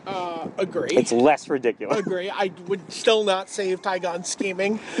disagree? Agree. It's less ridiculous. Agree. I would still not save Tygon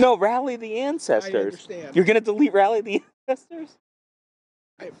Scheming. No, Rally the Ancestors. I understand. You're going to delete Rally the Ancestors?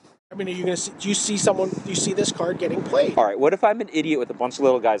 I mean, are you gonna see, do you see this card getting played? All right, what if I'm an idiot with a bunch of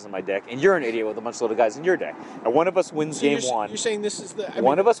little guys in my deck, and you're an idiot with a bunch of little guys in your deck, and one of us wins game one? You're saying this is the...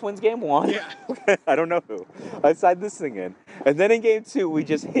 One of us wins game one. Yeah. I don't know who. I side this thing in. And then in game two, we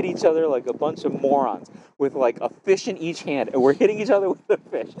just hit each other like a bunch of morons with like a fish in each hand, and we're hitting each other with a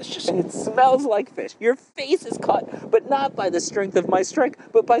fish. And it smells like fish. Your face is cut, but not by the strength of my strike,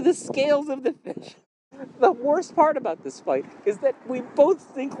 but by the scales of the fish. The worst part about this fight is that we both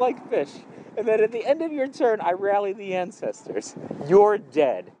stink like fish, and that at the end of your turn, I rally the Ancestors. You're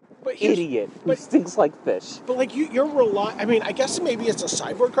dead. Idiot who stinks like fish. But like you're relying. I mean, I guess maybe it's a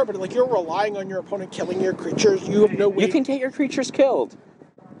sideboard card, but like you're relying on your opponent killing your creatures. You have no way. You can get your creatures killed,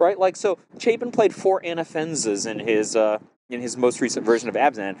 right? Like so, Chapin played 4 Anafenzas in his most recent version of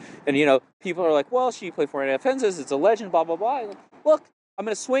Abzan, and people are like, well, she played 4 Anafenzas. It's a legend. Blah blah blah. Like, look. I'm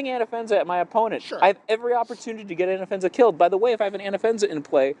going to swing Anafenza at my opponent. Sure. I have every opportunity to get Anafenza killed. By the way, if I have an Anafenza in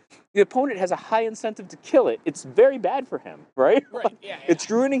play, the opponent has a high incentive to kill it. It's very bad for him, right? Right, yeah. It's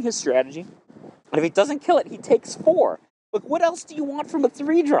ruining his strategy. And if he doesn't kill it, he takes 4. Look, what else do you want from a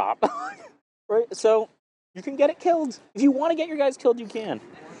 3-drop? Right? So, you can get it killed. If you want to get your guys killed, you can.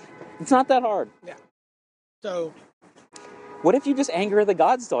 It's not that hard. Yeah. So... What if you just anger the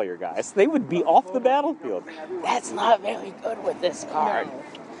gods to all your guys? They would be off the battlefield. That's not very good with this card.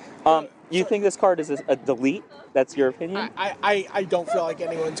 No. You think this card is a delete? That's your opinion? I don't feel like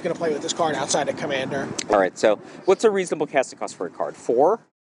anyone's going to play with this card outside of Commander. All right, so what's a reasonable casting cost for a card? 4?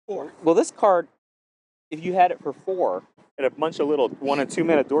 4. Well, this card, if you had it for 4 and a bunch of little 1 and 2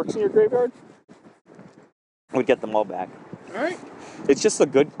 mana dorks in your graveyard, we'd get them all back. All right. It's just the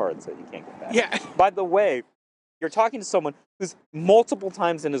good cards that you can't get back. Yeah. By the way, you're talking to someone who's multiple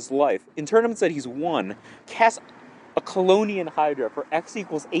times in his life, in tournaments that he's won, cast a Colonian Hydra for X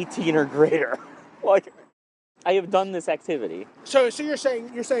equals 18 or greater. Like, I have done this activity. So you're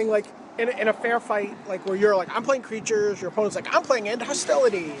saying like in a fair fight, like where you're like, I'm playing creatures, your opponent's like, I'm playing End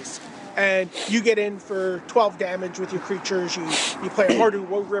Hostilities, and you get in for 12 damage with your creatures. You play a Mardu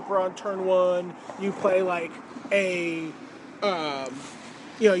Woe Ripper on turn 1. You play like a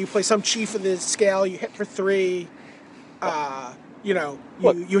you play some Chief of the Scale. You hit for 3.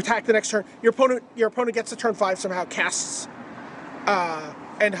 You attack the next turn. Your opponent gets to turn 5 somehow, casts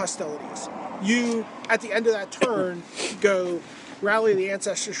End Hostilities. You, at the end of that turn, go rally the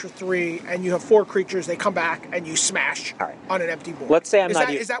ancestors for 3, and you have 4 creatures. They come back, and you smash on an empty board. Let's say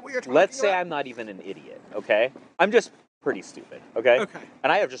is that what you're talking about? Let's say I'm not even an idiot, okay? I'm just pretty stupid, okay? Okay.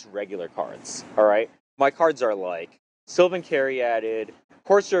 And I have just regular cards, all right? My cards are like Sylvan Caryatid,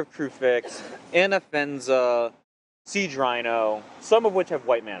 Courser of Kruphix, Anafenza, Siege Rhino, some of which have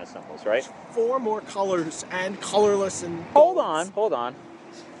white mana symbols, right? 4 more colors and colorless and... Hold on.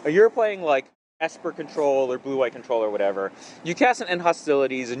 You're playing like Esper Control or Blue-White Control or whatever. You cast an End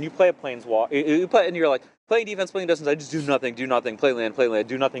Hostilities and you play a Planeswalker. You play, and you're like, playing defense, playing distance, I just do nothing, play land,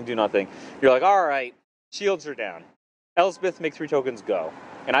 do nothing. You're like, all right, shields are down. Elspeth, make 3 tokens, go.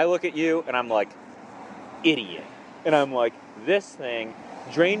 And I look at you and I'm like, idiot. And I'm like, this thing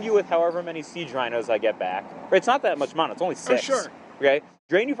drain you with however many Siege Rhinos I get back. It's not that much mana, it's only 6. Oh, sure. Okay?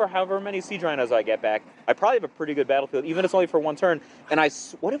 Drain you for however many Siege Rhinos I get back. I probably have a pretty good battlefield, even if it's only for 1 turn. And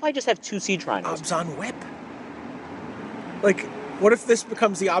what if I just have 2 Siege Rhinos? Abzan Whip. Like, what if this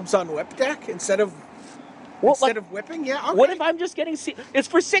becomes the Abzan Whip deck instead of whipping? Yeah, okay. What if I'm just getting it's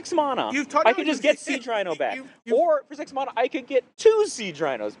for 6 mana. I could just get Siege Rhino back. Or for 6 mana, I could get 2 Siege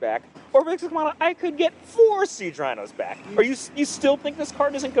Rhinos back. Or for 6 mana, I could get 4 Siege Rhinos back. Are you still think this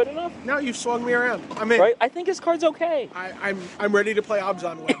card isn't good enough? No, you've swung me around. I'm in. Right? I think his card's okay. I'm ready to play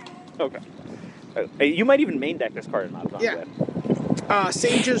Abzan Whip. Okay. You might even main deck this card in Abzan Whip.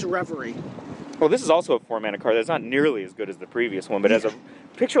 Sage's Reverie. Well, this is also a 4-mana card that's not nearly as good as the previous one, but has a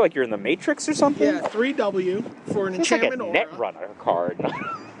picture like you're in the Matrix or something. Yeah, 3W for an enchantment like a Netrunner card,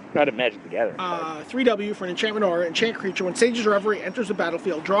 not a Magic the Gathering card. 3W for an enchantment aura. Enchant creature. When Sage's Reverie enters the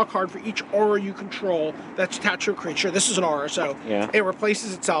battlefield, draw a card for each aura you control that's attached to a creature. This is an aura, so it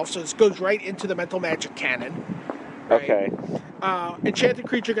replaces itself, so this goes right into the mental magic cannon. Right? Okay. Enchanted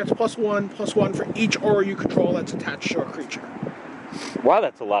creature gets +1/+1 for each aura you control that's attached to a creature. Wow,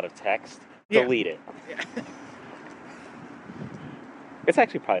 that's a lot of text. Delete it. Yeah. It's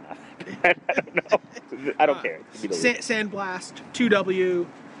actually probably not that bad. I don't know. I don't care. Sandblast, 2W.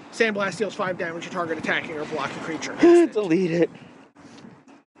 Sandblast deals 5 damage to target attacking or blocking creature. Delete it.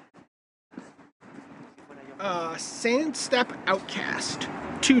 Sandstep Outcast,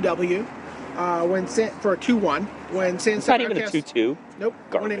 2W. For a 2/1. When Sandstep it's not even Outcast, a 2/2. Nope.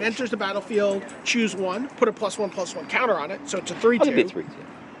 Garbage. When it enters the battlefield, choose 1. Put a +1/+1 counter on it, so it's a 3/2. It'll be a 3/2.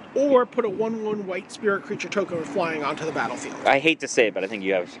 Or put a 1/1 white spirit creature token with flying onto the battlefield. I hate to say it, but I think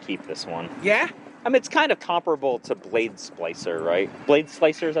you have to keep this one. Yeah? I mean, it's kind of comparable to Blade Splicer, right? Blade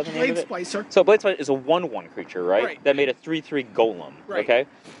Splicer, is that the name of it? Blade Splicer. So Blade Splicer is a 1/1 creature, right? That made a 3/3 golem, right. Okay?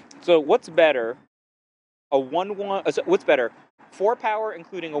 So what's better? A 1/1... what's better? 4 power,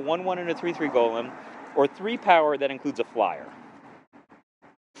 including a 1/1 and a 3/3 golem, or 3 power that includes a flyer?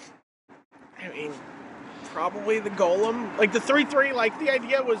 I mean, probably the golem. Like, the 3/3, like, the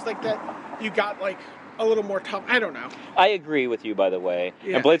idea was, like, that you got, like, a little more tough. I don't know. I agree with you, by the way.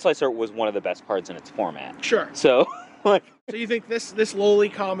 Yeah. And Blade Slicer was one of the best cards in its format. Sure. So, like... So you think this lowly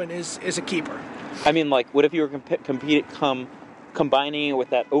common is a keeper? I mean, like, what if you were combining it with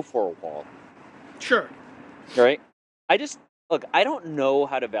that O4 wall? Sure. Right? Look, I don't know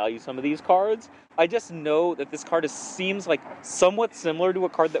how to value some of these cards. I just know that this card seems like somewhat similar to a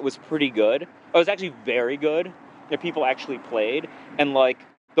card that was pretty good. It was actually very good that people actually played. And, like,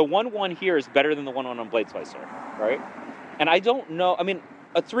 the 1/1 here is better than the 1/1 on Blade Slicer, right? And I don't know. I mean,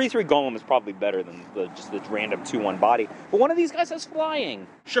 a 3/3 golem is probably better than just the random 2/1 body. But one of these guys has flying.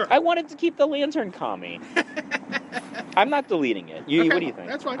 Sure. I wanted to keep the Lantern Kami. I'm not deleting it. Okay, what do you think?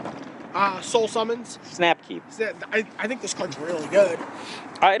 That's fine. Soul Summons. Snapkeep. I think this card's really good.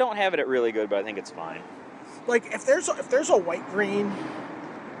 I don't have it at really good, but I think it's fine. Like, if there's a white-green,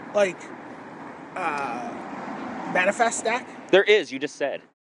 like, Manifest deck. There is, you just said.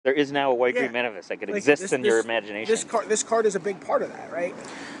 There is now a white-green Manifest that could exist in your imagination. This card is a big part of that, right?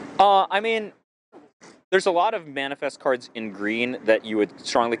 I mean, there's a lot of Manifest cards in green that you would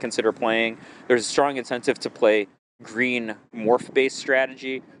strongly consider playing. There's a strong incentive to play green morph-based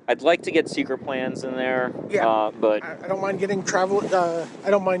strategy. I'd like to get Secret Plans in there. Yeah. But I don't mind getting travel. I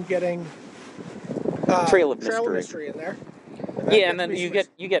don't mind getting Trail of Mystery in there. Yeah, and then you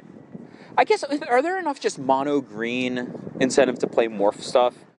get. I guess, are there enough just mono green incentive to play morph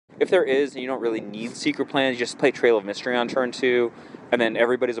stuff? If there is, and you don't really need Secret Plans, you just play Trail of Mystery on turn 2, and then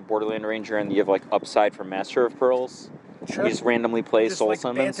everybody's a Borderland Ranger, and you have like upside from Master of Pearls. Sure. You just randomly play just, Soul like,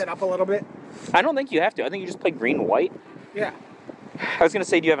 Summons. Bant it up a little bit. I don't think you have to. I think you just play green white. Yeah. I was gonna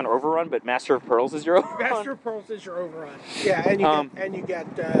say, do you have an overrun? But Master of Pearls is your overrun. Master of Pearls is your overrun. Yeah, and you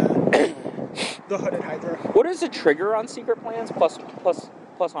get the Hooded Hydra. What is the trigger on Secret Plans?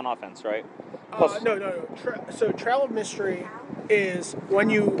 Plus on offense, right? No. So Trail of Mystery is when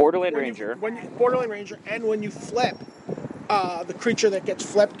you Borderland Ranger, and when you flip, the creature that gets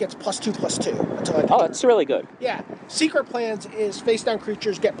flipped gets +2/+2 until end. Oh, that's really good. Yeah. Secret Plans is face down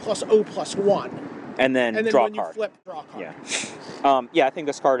creatures get +0/+1. And then draw a card. You flip, draw a card. Yeah. Yeah, I think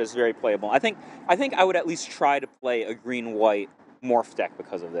this card is very playable. I think I would at least try to play a green-white morph deck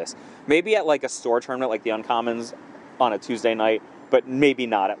because of this. Maybe at like a store tournament like the Uncommons on a Tuesday night, but maybe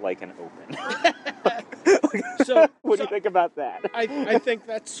not at like an open. So what do you think about that? I think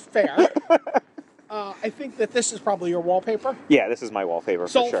that's fair. I think that this is probably your wallpaper. Yeah, this is my wallpaper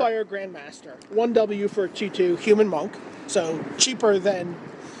for sure. Soulfire Grandmaster. 1W for 2/2 Human Monk. So cheaper than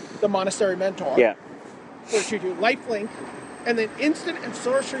the Monastery Mentor. Yeah. For 2/2 Lifelink. And then instant and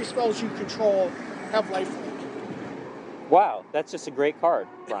sorcery spells you control have lifelink. Wow, that's just a great card,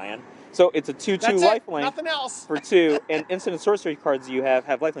 Brian. So it's a 2/2 lifelink. Nothing else. For 2, and instant and sorcery cards you have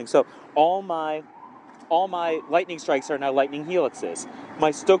lifelink. So all my lightning strikes are now lightning helixes.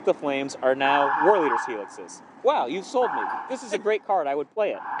 My Stoke the Flames are now War Leaders helixes. Wow, you've sold me. This is a great card. I would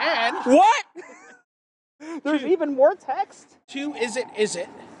play it. And what? There's even more text. 2 is it.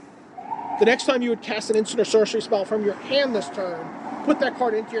 The next time you would cast an instant or sorcery spell from your hand this turn, put that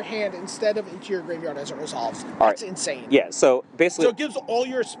card into your hand instead of into your graveyard as it resolves. That's insane. Yeah, so basically... So it gives all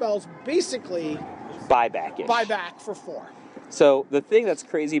your spells basically... Buyback for 4. So the thing that's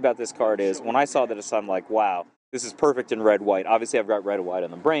crazy about this card is, when I saw this, I'm like, wow, this is perfect in red-white. Obviously, I've got red-white on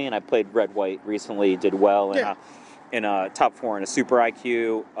the brain. I played red-white recently, did well in a top 4 in a Super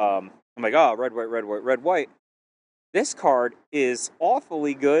IQ. I'm like, oh, red-white. This card is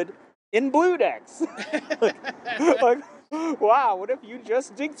awfully good in blue decks. like, wow, what if you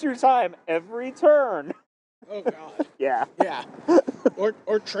just dig through time every turn? Oh, God. Yeah. Yeah.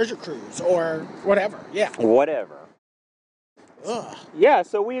 Or Treasure Cruise, or whatever. Yeah. Whatever. Ugh. Yeah,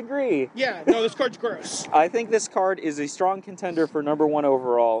 so we agree. Yeah, no, this card's gross. I think this card is a strong contender for #1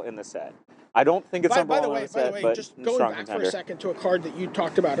 overall in the set. I don't think it's number one in the set, but just going strong back contender. for a second to a card that you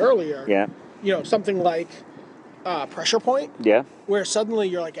talked about earlier. Yeah. You know, something like Pressure Point. Yeah. Where suddenly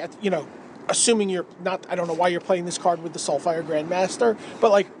you're like, assuming you're not, I don't know why you're playing this card with the Soulfire Grandmaster, but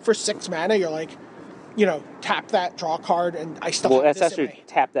like for 6 mana, you're like, tap that, draw a card, and I still have that's this actually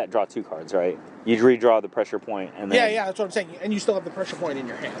tap that, draw 2 cards, right? You'd redraw the Pressure Point, and then... Yeah, that's what I'm saying. And you still have the Pressure Point in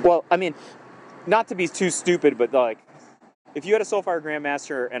your hand. Well, I mean, not to be too stupid, but like, if you had a Soulfire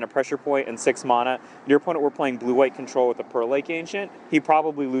Grandmaster and a Pressure Point and 6 mana, your opponent were playing blue-white control with a Pearl Lake Ancient, he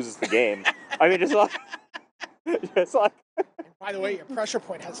probably loses the game. I mean, just like... By the way, your Pressure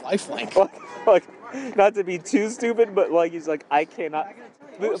Point has lifelink. like, not to be too stupid, but like, he's like, I cannot...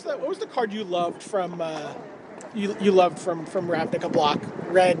 What was the card you loved from you loved from Ravnica Block?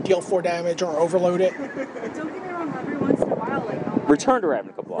 Red, deal 4 damage, or overload it? Don't get me wrong, every once in a while, Return to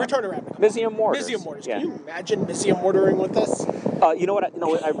Ravnica Block. Mizzium Mortars. Yeah. Can you imagine Mizzium Mortaring with this? You know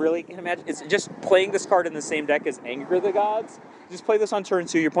what I really can imagine? It's just playing this card in the same deck as Anger the Gods. Just play this on turn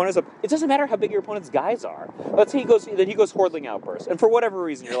 2. Your opponent's up. It doesn't matter how big your opponent's guys are. Let's say he goes Hordling Outburst, and for whatever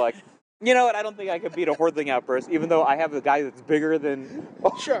reason you're like, you know what? I don't think I could beat a Hordling Outburst, even though I have a guy that's bigger than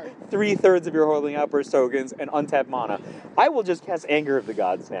 3/3 of your Hordling Outburst tokens and untapped mana. I will just cast Anger of the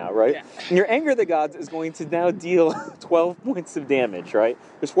Gods now, right? Yeah. And your Anger of the Gods is going to now deal 12 points of damage, right?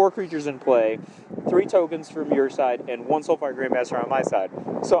 There's 4 creatures in play, 3 tokens from your side, and 1 Soulfire Grandmaster on my side.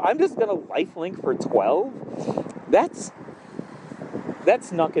 So I'm just gonna lifelink for 12. That's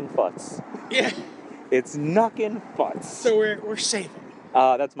knuckin' futz. Yeah. It's knuckin' futz. So we're saving.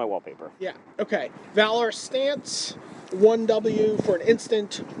 That's my wallpaper. Yeah, okay. Valor Stance, 1W for an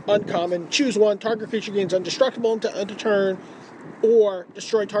instant, uncommon. Choose one, target creature gains indestructible until end of turn, or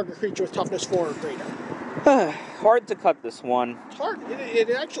destroy target creature with toughness 4 or greater. Hard to cut this one. It's hard. It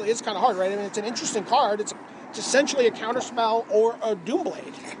actually is kind of hard, right? I mean, it's an interesting card. It's essentially a counterspell or a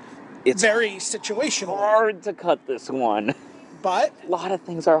Doomblade. It's very situational. Hard to cut this one. But? A lot of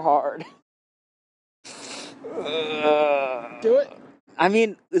things are hard. Do it. I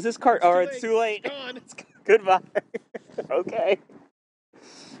mean, is this card... It's too late. It's gone. Goodbye. Okay.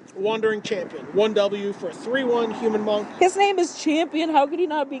 Wandering Champion. 1W for a 3/1 human monk. His name is Champion. How could he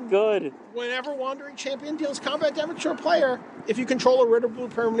not be good? Whenever Wandering Champion deals combat damage to a player, if you control a red or blue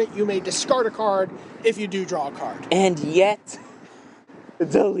permanent, you may discard a card if you do draw a card. And yet,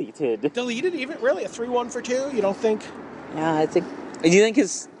 deleted. Deleted, even? Really? A 3/1 for 2? You don't think? Yeah, I think... Do you think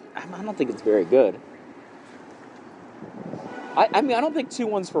his... I don't think it's very good. I mean, I don't think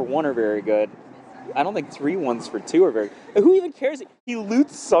 2/1s for 1 are very good. I don't think 3/1s for 2 are very good. Who even cares? He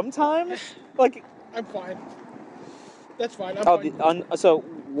loots sometimes? Like... I'm fine. That's fine. I'm fine. So,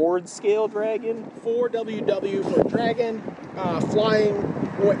 Ward Scale Dragon? 4 WW for Dragon. Flying.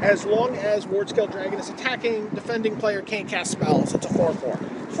 As long as Ward Scale Dragon is attacking, defending player can't cast spells. It's a 4/4.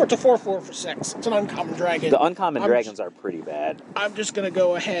 It's a 4/4 for 6. It's an uncommon dragon. The uncommon dragons are pretty bad. I'm just going to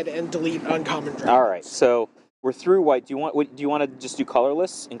go ahead and delete uncommon dragons. All right, so we're through white. Do you want to just do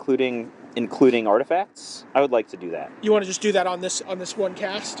colorless, including artifacts? I would like to do that. You want to just do that on this one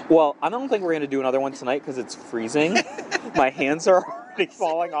cast? Well, I don't think we're going to do another one tonight because it's freezing. My hands are already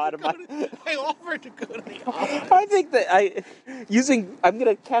falling out of my... I offered to go to the office. I think that I'm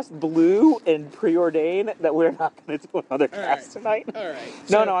going to cast blue and preordain that we're not going to do another cast tonight. All right.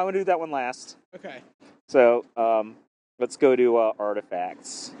 No, I'm going to do that one last. Okay. So, let's go to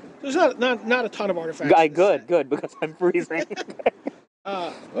artifacts. There's not a ton of artifacts. Good, because I'm freezing.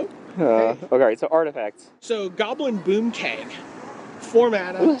 Okay. Okay, so artifacts. So Goblin Boom Keg, 4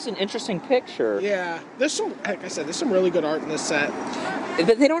 mana. Ooh, that's an interesting picture. Yeah, there's some. Like I said, there's some really good art in this set.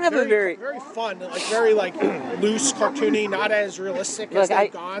 But they don't have very fun, very loose, cartoony, not as realistic as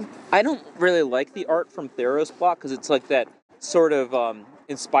they've gone. I don't really like the art from Theros Block because it's like that sort of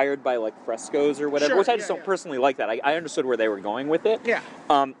inspired by like frescoes or whatever, which I just don't personally like that. I understood where they were going with it. Yeah.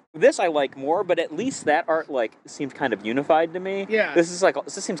 This I like more, but at least that art seems kind of unified to me. Yeah. This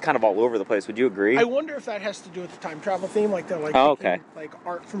seems kind of all over the place. Would you agree? I wonder if that has to do with the time travel theme, like they're taking,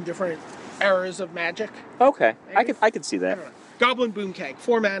 art from different eras of Magic. Okay, Maybe? I could see that. Goblin Boom Keg,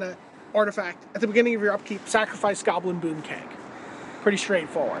 4 mana, artifact. At the beginning of your upkeep, sacrifice Goblin Boom Keg. Pretty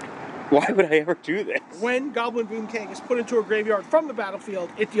straightforward. Why would I ever do this? When Goblin Boom Keg is put into a graveyard from the battlefield,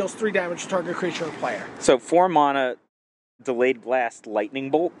 it deals 3 damage to target creature or player. So 4 mana, delayed blast,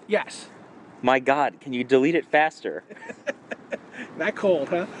 lightning bolt? Yes. My God, can you delete it faster? That cold,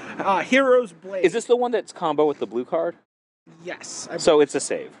 huh? Hero's Blade. Is this the one that's combo with the blue card? Yes. So it's a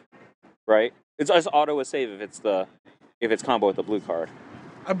save, right? It's auto a save if it's combo with the blue card.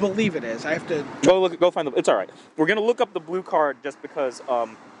 I believe it is. I have to go find the. It's all right. We're gonna look up the blue card just to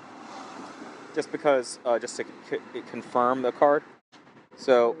confirm the card.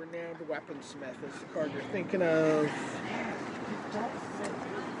 So Renowned Weaponsmith is the card you're thinking of.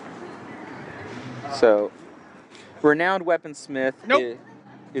 So Renowned Weaponsmith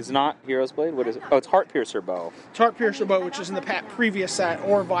is not Hero's Blade. What is it? Oh, it's Heartpiercer Bow. It's Heartpiercer Bow, which is in the previous set,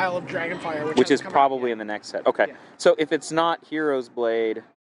 or Vial of Dragonfire, which is probably in the next set. Okay, so if it's not Hero's Blade,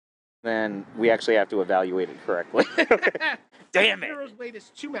 then we actually have to evaluate it correctly. Damn it! Hero's Blade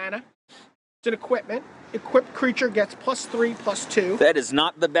is 2 mana. It's an equipment. Equipped creature gets +3/+2. That is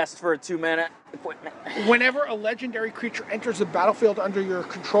not the best for a 2-mana equipment. Whenever a legendary creature enters the battlefield under your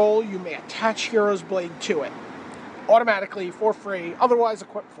control, you may attach Hero's Blade to it. Automatically, for free, otherwise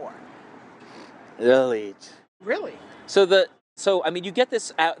equipped for. Really? So you get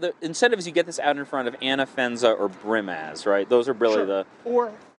this out. The incentives you get this out in front of Anafenza or Brimaz, right? Those are really the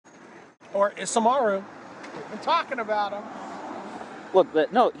or Isamaru. We've been talking about him. Look,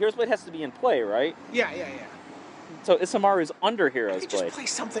 Hero's Blade has to be in play, right? Yeah. So Isamaru's under Hero's Blade. Just play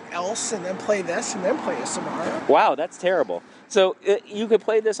something else and then play this and then play Isamaru. Wow, that's terrible. So you could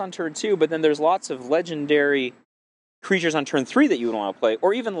play this on turn 2, but then there's lots of legendary creatures on turn 3 that you would want to play,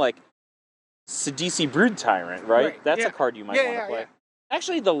 or even like Sidisi Brood Tyrant, right? That's a card you might want to play. Yeah.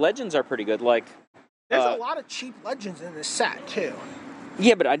 Actually, the legends are pretty good. Like there's a lot of cheap legends in this set too.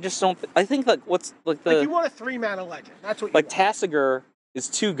 Yeah, but I just don't. I think you want a 3-mana legend. That's what you want. Tasigur is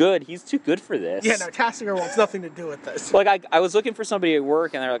too good. He's too good for this. Yeah, no, Tasigur wants nothing to do with this. I was looking for somebody at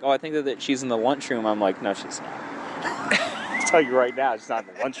work, and they're like, "Oh, I think that she's in the lunchroom." I'm like, "No, she's not." I'll tell you right now, she's not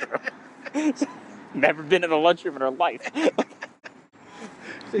in the lunchroom. Never been in the lunchroom in her life.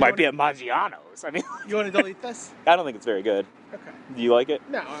 So might be at Maggiano's. I mean, you want to delete this? I don't think it's very good. Okay. Do you like it?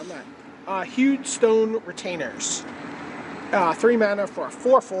 No, I'm not. Huge Stone Retainers. 3 mana for a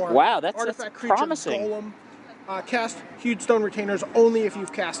 4/4. Wow, that's artifact promising. Golem. Cast Huge Stone Retainers only if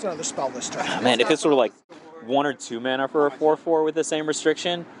you've cast another spell this turn. Oh, man, if it's sort of 1 or 2 mana for a 4/4 with the same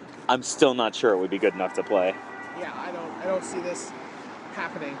restriction, I'm still not sure it would be good enough to play. Yeah, I don't see this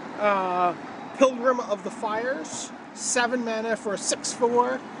happening. Pilgrim of the Fires, 7 mana for a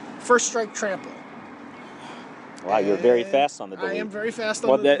 6/4. First Strike Trample. Wow, you're very fast on the delete. I am very fast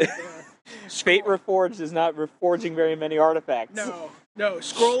on the delete. Fate Reforged is not reforging very many artifacts. No.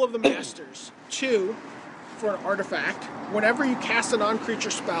 Scroll of the Masters. 2, for an artifact. Whenever you cast a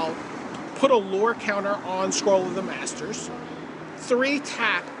non-creature spell, put a lore counter on Scroll of the Masters. 3,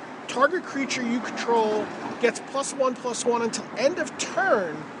 tap. Target creature you control gets +1/+1 until end of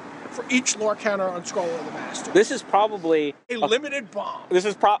turn for each lore counter on Scroll of the Masters. This is probably a limited bomb.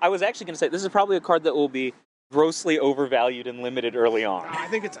 I was actually going to say this is probably a card that will be grossly overvalued and limited early on. I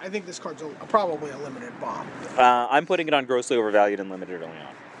think this card's probably a limited bomb. I'm putting it on grossly overvalued and limited early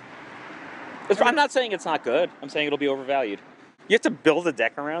on. I'm not saying it's not good. I'm saying it'll be overvalued. You have to build a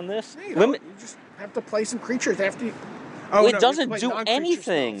deck around this. Yeah, you just have to play some creatures. It doesn't do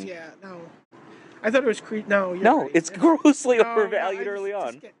anything. Spells. Yeah, no. I thought it was No, right. It's grossly overvalued early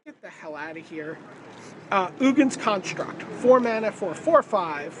on. Get the hell out of here. Ugin's Construct. 4 mana for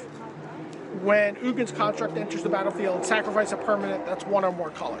 4/5. When Ugin's Construct enters the battlefield, sacrifice a permanent that's 1 or more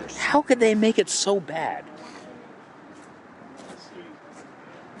colors. How could they make it so bad?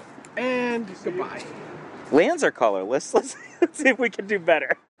 And goodbye. Lands are colorless. Let's see if we can do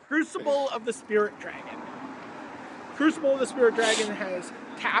better. Crucible of the Spirit Dragon. Crucible of the Spirit Dragon has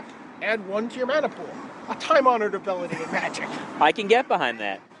tap, add 1 to your mana pool. A time-honored ability in Magic. I can get behind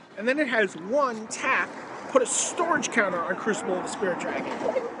that. And then it has 1 tap, put a storage counter on Crucible of the Spirit Dragon.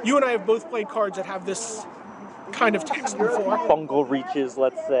 You and I have both played cards that have this kind of text before. Fungal Reaches,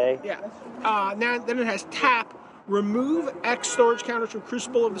 let's say. Yeah. Then it has tap, remove X storage counters from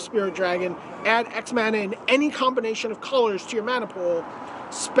Crucible of the Spirit Dragon, add X mana in any combination of colors to your mana pool,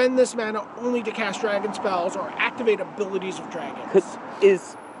 spend this mana only to cast dragon spells or activate abilities of dragons.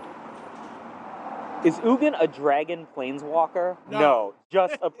 Is Ugin a dragon planeswalker? No,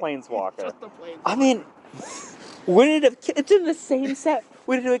 just a planeswalker. Just a planeswalker. I mean, would it have? It's in the same set.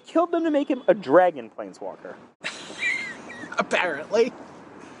 Would it have killed them to make him a dragon planeswalker? Apparently.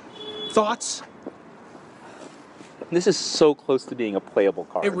 Thoughts? This is so close to being a playable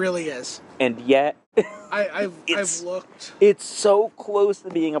card. It really is. And yet, I've looked. It's so close to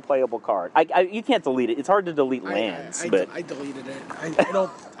being a playable card. You can't delete it. It's hard to delete lands. But I deleted it. I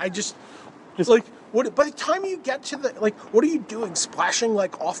don't. I just like. What, by the time you get to the, what are you doing? Splashing,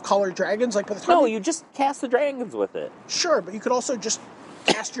 off-color dragons? By the time No, you just cast the dragons with it. Sure, but you could also just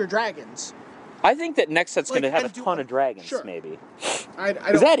cast your dragons. I think that next set's going to have a ton of dragons, sure. maybe.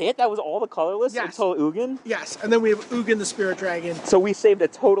 Is that it? That was all the colorless yes. until Ugin? Yes, and then we have Ugin the Spirit Dragon. So we saved a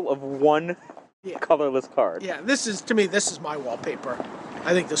total of 1 colorless card. Yeah, this is my wallpaper.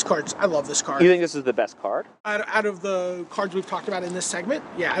 I think I love this card. You think this is the best card? Out of the cards we've talked about in this segment,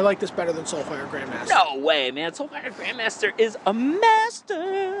 yeah, I like this better than Soulfire Grandmaster. No way, man. Soulfire Grandmaster is a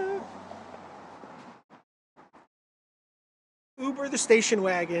master. Uber the Station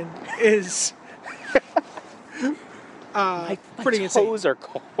Wagon is pretty insane. Toes are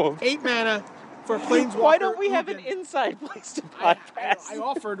cold. 8 mana for a Planeswalker. Why don't we have an Ugin. inside place to podcast? I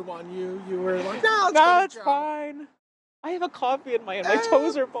offered one. You were like, no, it's fine. I have a coffee in my hand. My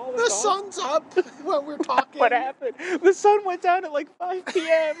toes are falling off. The sun's up when we're talking. What happened? The sun went down at 5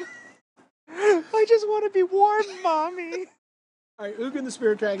 p.m. I just want to be warm, Mommy. All right, Ugin the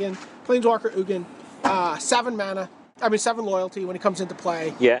Spirit Dragon, Planeswalker Ugin, 7 loyalty when he comes into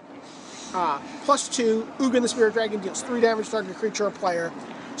play. Yeah. +2, Ugin the Spirit Dragon deals 3 damage to target creature or player.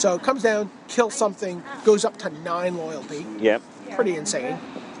 So it comes down, kills something, goes up to 9 loyalty. Yep. Pretty insane.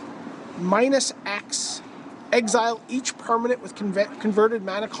 -X, exile each permanent with converted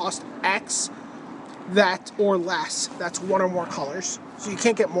mana cost X, that or less. That's 1 or more colors. So you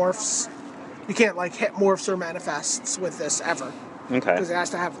can't get morphs. You can't hit morphs or manifests with this ever. Okay. Because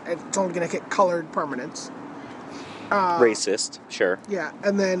it's only going to hit colored permanents. Racist, sure. Yeah,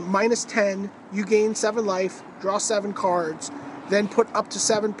 and then -10, you gain 7 life, draw 7 cards, then put up to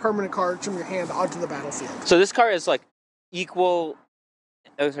 7 permanent cards from your hand onto the battlefield. So this card is equal.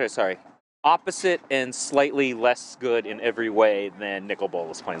 Opposite and slightly less good in every way than Nicol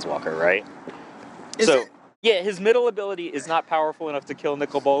Bolas Planeswalker, right? Is it? Yeah, his middle ability is not powerful enough to kill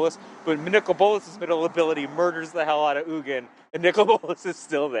Nicol Bolas, but Nicol Bolas' middle ability murders the hell out of Ugin, and Nicol Bolas is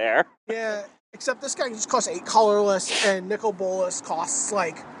still there. Yeah, except this guy just costs 8 colorless, and Nicol Bolas costs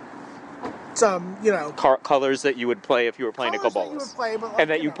some, colors that you would play if you were playing Nicol Bolas. You would play, but and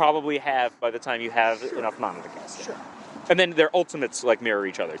that you probably have by the time you have enough mana to cast it. Sure. And then their ultimates mirror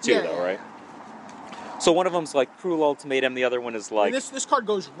each other too, right? So one of them's Cruel Ultimatum, the other one is And this card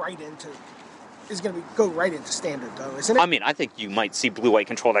goes right into go right into standard though, isn't it? I mean, I think you might see blue-white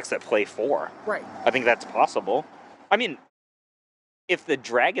control decks that play 4. Right. I think that's possible. I mean, if the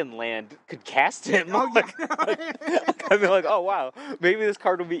Dragonland could cast him, Oh, yeah. I'd be like, oh wow, maybe this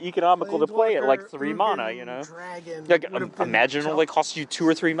card would be economical to play at like 3 mana, Ugin, you know? Dragon. Like, would have been imagine it only costs you 2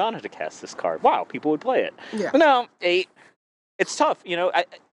 or 3 mana to cast this card. Wow, people would play it. Yeah. But no, 8. It's tough, you know.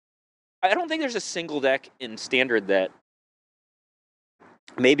 I don't think there's a single deck in Standard that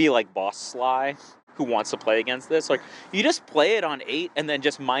maybe like Boss Sly who wants to play against this. Like, you just play it on 8 and then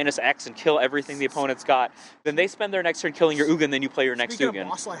just minus X and kill everything the opponent's got. Then they spend their next turn killing your Ugin, then you play your next Speaking Ugin. of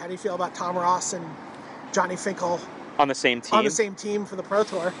Boss Sly, how do you feel about Tom Ross and Johnny Finkel On the same team. on the same team for the Pro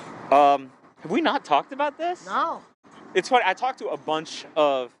Tour? Have we not talked about this? No. It's funny. I talked to a bunch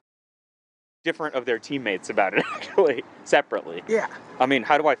of different of their teammates about it, actually, separately. Yeah. I mean,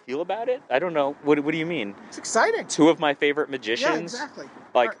 how do I feel about it? I don't know. What do you mean? It's exciting. 2 of my favorite magicians. Yeah, exactly.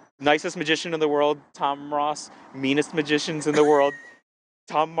 Like, nicest magician in the world, Tom Ross. Meanest magicians in the world,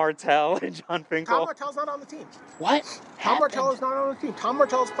 Tom Martell and John Finkel. Tom Martell's not on the team. What? Tom happened? Martell is not on the team. Tom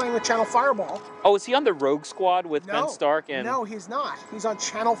Martell is playing with Channel Fireball. Oh, is he on the Rogue Squad with No. Ben Stark? And No, he's not. He's on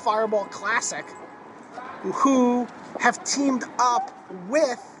Channel Fireball Classic, who have teamed up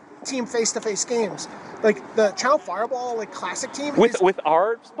with Team Face to Face Games. Like, the Channel Fireball Classic team is... with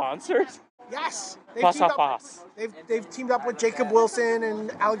our sponsors? Yes. Face to face. They've teamed up with Jacob Wilson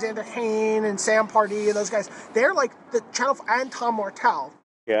and Alexander Hayne and Sam Pardee and those guys. They're like the Channel... And Tom Martell.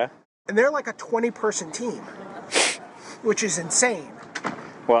 Yeah. And they're like a 20-person team, which is insane.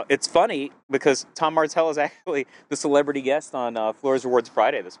 Well, it's funny because Tom Martell is actually the celebrity guest on Flores Rewards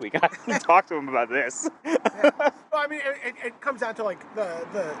Friday this week. I haven't talked to him about this. Yeah. Well, I mean, it comes down to like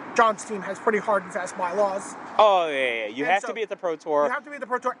the John's team has pretty hard and fast bylaws. Oh, yeah. You And have so to be at the Pro Tour. You have to be at the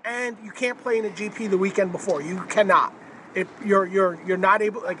Pro Tour, and you can't play in a GP the weekend before. You cannot. If you're not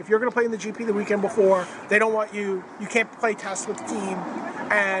able, like if you're going to play in the GP the weekend before, they don't want you. You can't play tests with the team.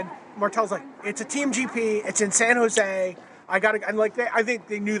 And Martell's like, it's a team GP. It's in San Jose. I think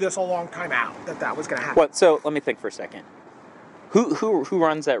they knew this a long time out that was going to happen. What? So let me think for a second. Who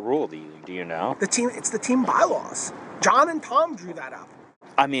runs that rule? Do you know? It's the team bylaws. John and Tom drew that up.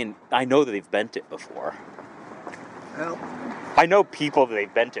 I mean, I know that they've bent it before. Well, I know people that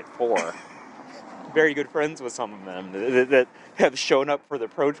they've bent it for. Very good friends with some of them that have shown up for the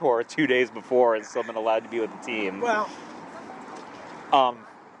Pro Tour 2 days before and still been allowed to be with the team. well,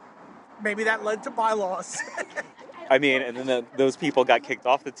 maybe that led to bylaws. I mean, and then those people got kicked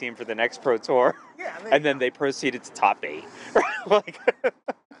off the team for the next Pro Tour. Yeah, and then they proceeded to top 8. Like,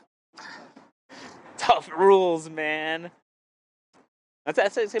 tough rules, man.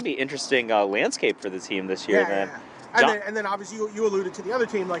 That's going to be an interesting landscape for the team this year, man. Yeah. And then obviously you alluded to the other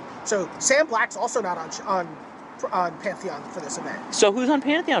team, like, so Sam Black's also not on Pantheon for this event. So who's on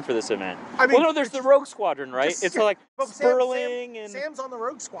Pantheon for this event? I mean, well, no, there's the Rogue Squadron, right? It's like but Sperling and... Sam's on the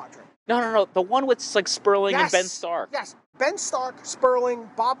Rogue Squadron. No. The one with like Sperling and Ben Stark. Yes. Ben Stark, Sperling,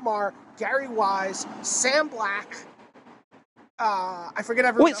 Bob Marr, Gary Wise, Sam Black. I forget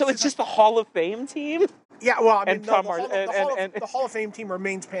everyone. Wait, so it's just the Hall of Fame team? Yeah, well, I mean, And no, Tom the Hall of Fame team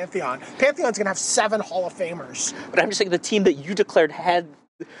remains Pantheon. Pantheon's going to have 7 Hall of Famers. But I'm just saying the team that you declared had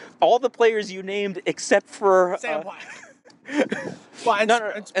all the players you named except for... Sam Black. Well,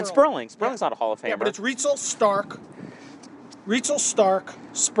 and Sperling. Sperling's not a Hall of Famer. Yeah, but it's Rietzel, Stark,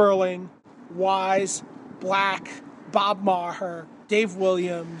 Sperling, Wise, Black, Bob Maher, Dave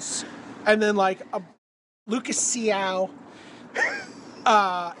Williams, and then like Lucas Seau,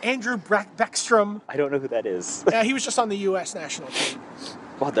 Andrew Beckstrom. I don't know who that is. Yeah, he was just on the U.S. national team.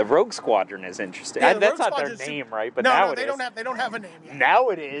 Well, the Rogue Squadron is interesting. Yeah, That's Rogue not their Squadron's name, right? But no, now no, it they is. don't have a name yet. Now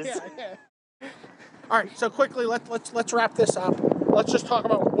it is. Yeah. All right, so quickly, let's wrap this up. Let's just talk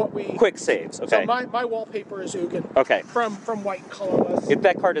about what we... Quick saves, okay. So my wallpaper is Ugin. Okay. From White and Colorless.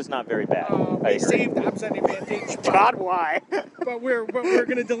 That card is not very bad. I We agree. saved Absent Advantage. God, why? But we're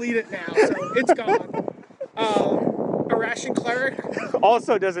going to delete it now, so it's gone. Irration Cleric.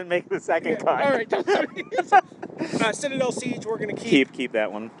 Also doesn't make the second cut. All right. Citadel Siege, we're going to Keep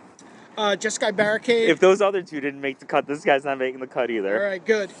that one. Jeskai Barricade. If those other two didn't make the cut, this guy's not making the cut All either. right,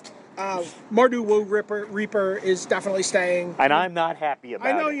 good. Mardu Woe Reaper is definitely staying. And I'm not happy about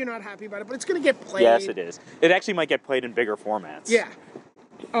it. I know you're not happy about it, but it's going to get played. Yes, it is. It actually might get played in bigger formats. Yeah.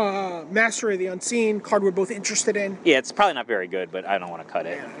 Mastery of the Unseen, card we're both interested in. Yeah, it's probably not very good, but I don't want to cut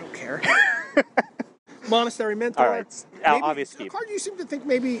it. Yeah, I don't care. Monastery Mentor. All right. Obvious a keep. card you seem to think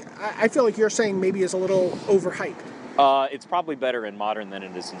maybe, I feel like you're saying maybe is a little overhyped. It's probably better in Modern than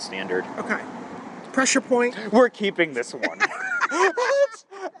it is in Standard. Okay. Pressure Point. We're keeping this one.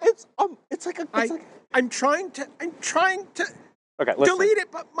 I'm trying to Okay, delete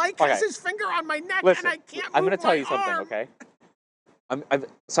it, but Mike has his finger on my neck, and I can't move I'm going to tell you my something, arm. okay?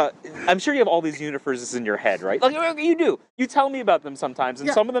 I'm sure you have all these universes in your head, right? Like you do. You tell me about them sometimes, and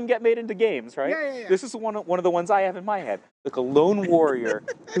some of them get made into games, right? Yeah. This is one of the ones I have in my head. Like a lone warrior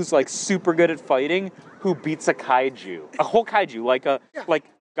who's like super good at fighting, who beats a kaiju, a whole kaiju, like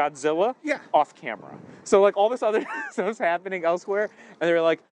Godzilla, off camera. So like all this other stuff's happening elsewhere, and they're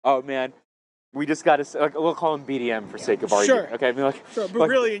like, oh man, we just got to like we'll call him BDM for sake of argument. Sure. Okay, I mean, like, But like,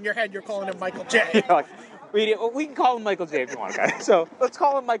 really, in your head, you're calling him Michael J. yeah, like, we can call him Michael J if you want, okay? So let's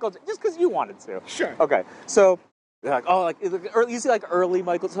call him Michael J just because you wanted to. Sure. Okay. So they're like, oh, like you see, like early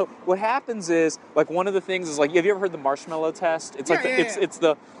Michael. So what happens is, like, one of the things is like, have you ever heard the marshmallow test? It's like it's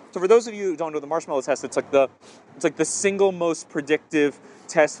the. So for those of you who don't know the marshmallow test, it's like the single most predictive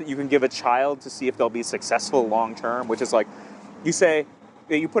test that you can give a child to see if they'll be successful long term. Which is like,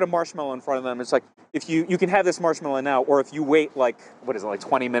 you put a marshmallow in front of them. It's like, if you can have this marshmallow now, or if you wait like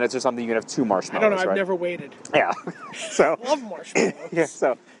 20 minutes or something, you can have 2 marshmallows. I don't know. I've right? never waited. Yeah. So Love marshmallows. yeah.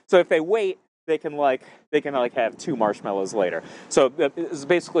 So if they wait, they can have 2 marshmallows later. So it's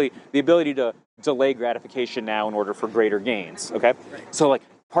basically the ability to delay gratification now in order for greater gains. Okay. Right. So like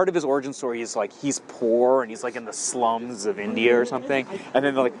part of his origin story is like he's poor and he's like in the slums of India or something, and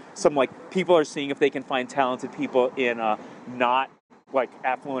then like some like people are seeing if they can find talented people in not like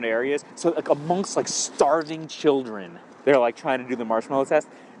affluent areas. So like amongst like starving children, they're like trying to do the marshmallow test,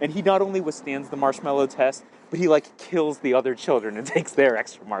 and he not only withstands the marshmallow test, but he like kills the other children and takes their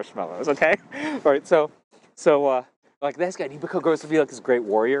extra marshmallows. Okay, all right. So like this guy, he goes to be like this great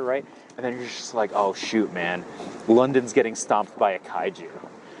warrior, right? And then you're just like, oh shoot, man, London's getting stomped by a kaiju.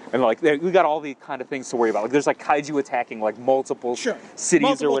 And like we got all the kind of things to worry about. Like there's like kaiju attacking like multiple cities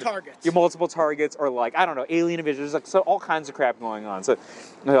multiple or targets. Yeah, multiple targets, or like I don't know, alien invasion. There's like all kinds of crap going on. So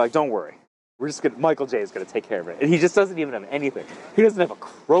they're like, don't worry, Michael J is gonna take care of it. And he just doesn't even have anything. He doesn't have a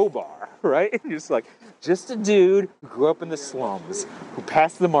crowbar, right? And he's just a dude who grew up in the slums who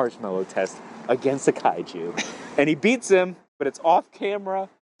passed the marshmallow test against a kaiju, and he beats him, but it's off camera,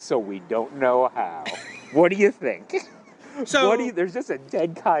 so we don't know how. What do you think? So there's just a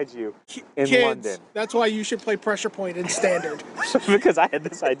dead kaiju in kids, London. That's why you should play Pressure Point in Standard. Because I had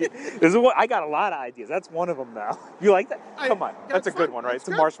this idea. I got a lot of ideas. That's one of them now. You like that? Come on. That's a good one, right? It's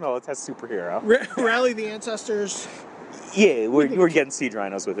a marshmallow test superhero. Rally the Ancestors. Yeah, we're getting Siege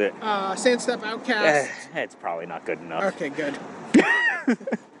Rhinos with it. Sandstep Outcast. It's probably not good enough. Okay, good.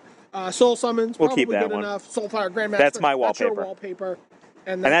 Soul Summons. We'll probably keep that good one. Enough. Soulfire Grandmaster. That's my wallpaper. That's your wallpaper.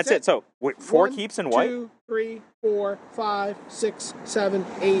 And that's it. So 4 1, keeps in white. 2, 3, 4, 5, 6, 7,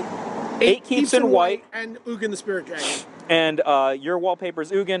 8. 8 keeps in white. And Ugin the Spirit Dragon. And your wallpaper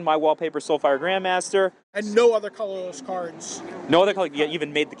is Ugin. My wallpaper is Soulfire Grandmaster. And no other colorless cards. No other color. You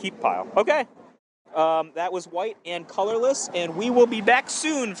even made the keep pile. Okay. That was white and colorless, and we will be back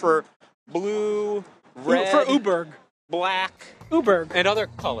soon for blue, red, for Uberg, black, Uberg, and other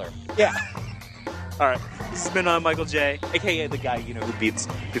color. Yeah. All right. This has been Michael J, aka the guy who beats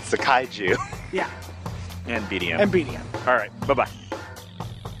the kaiju. Yeah. And BDM. And BDM. All right. Bye bye.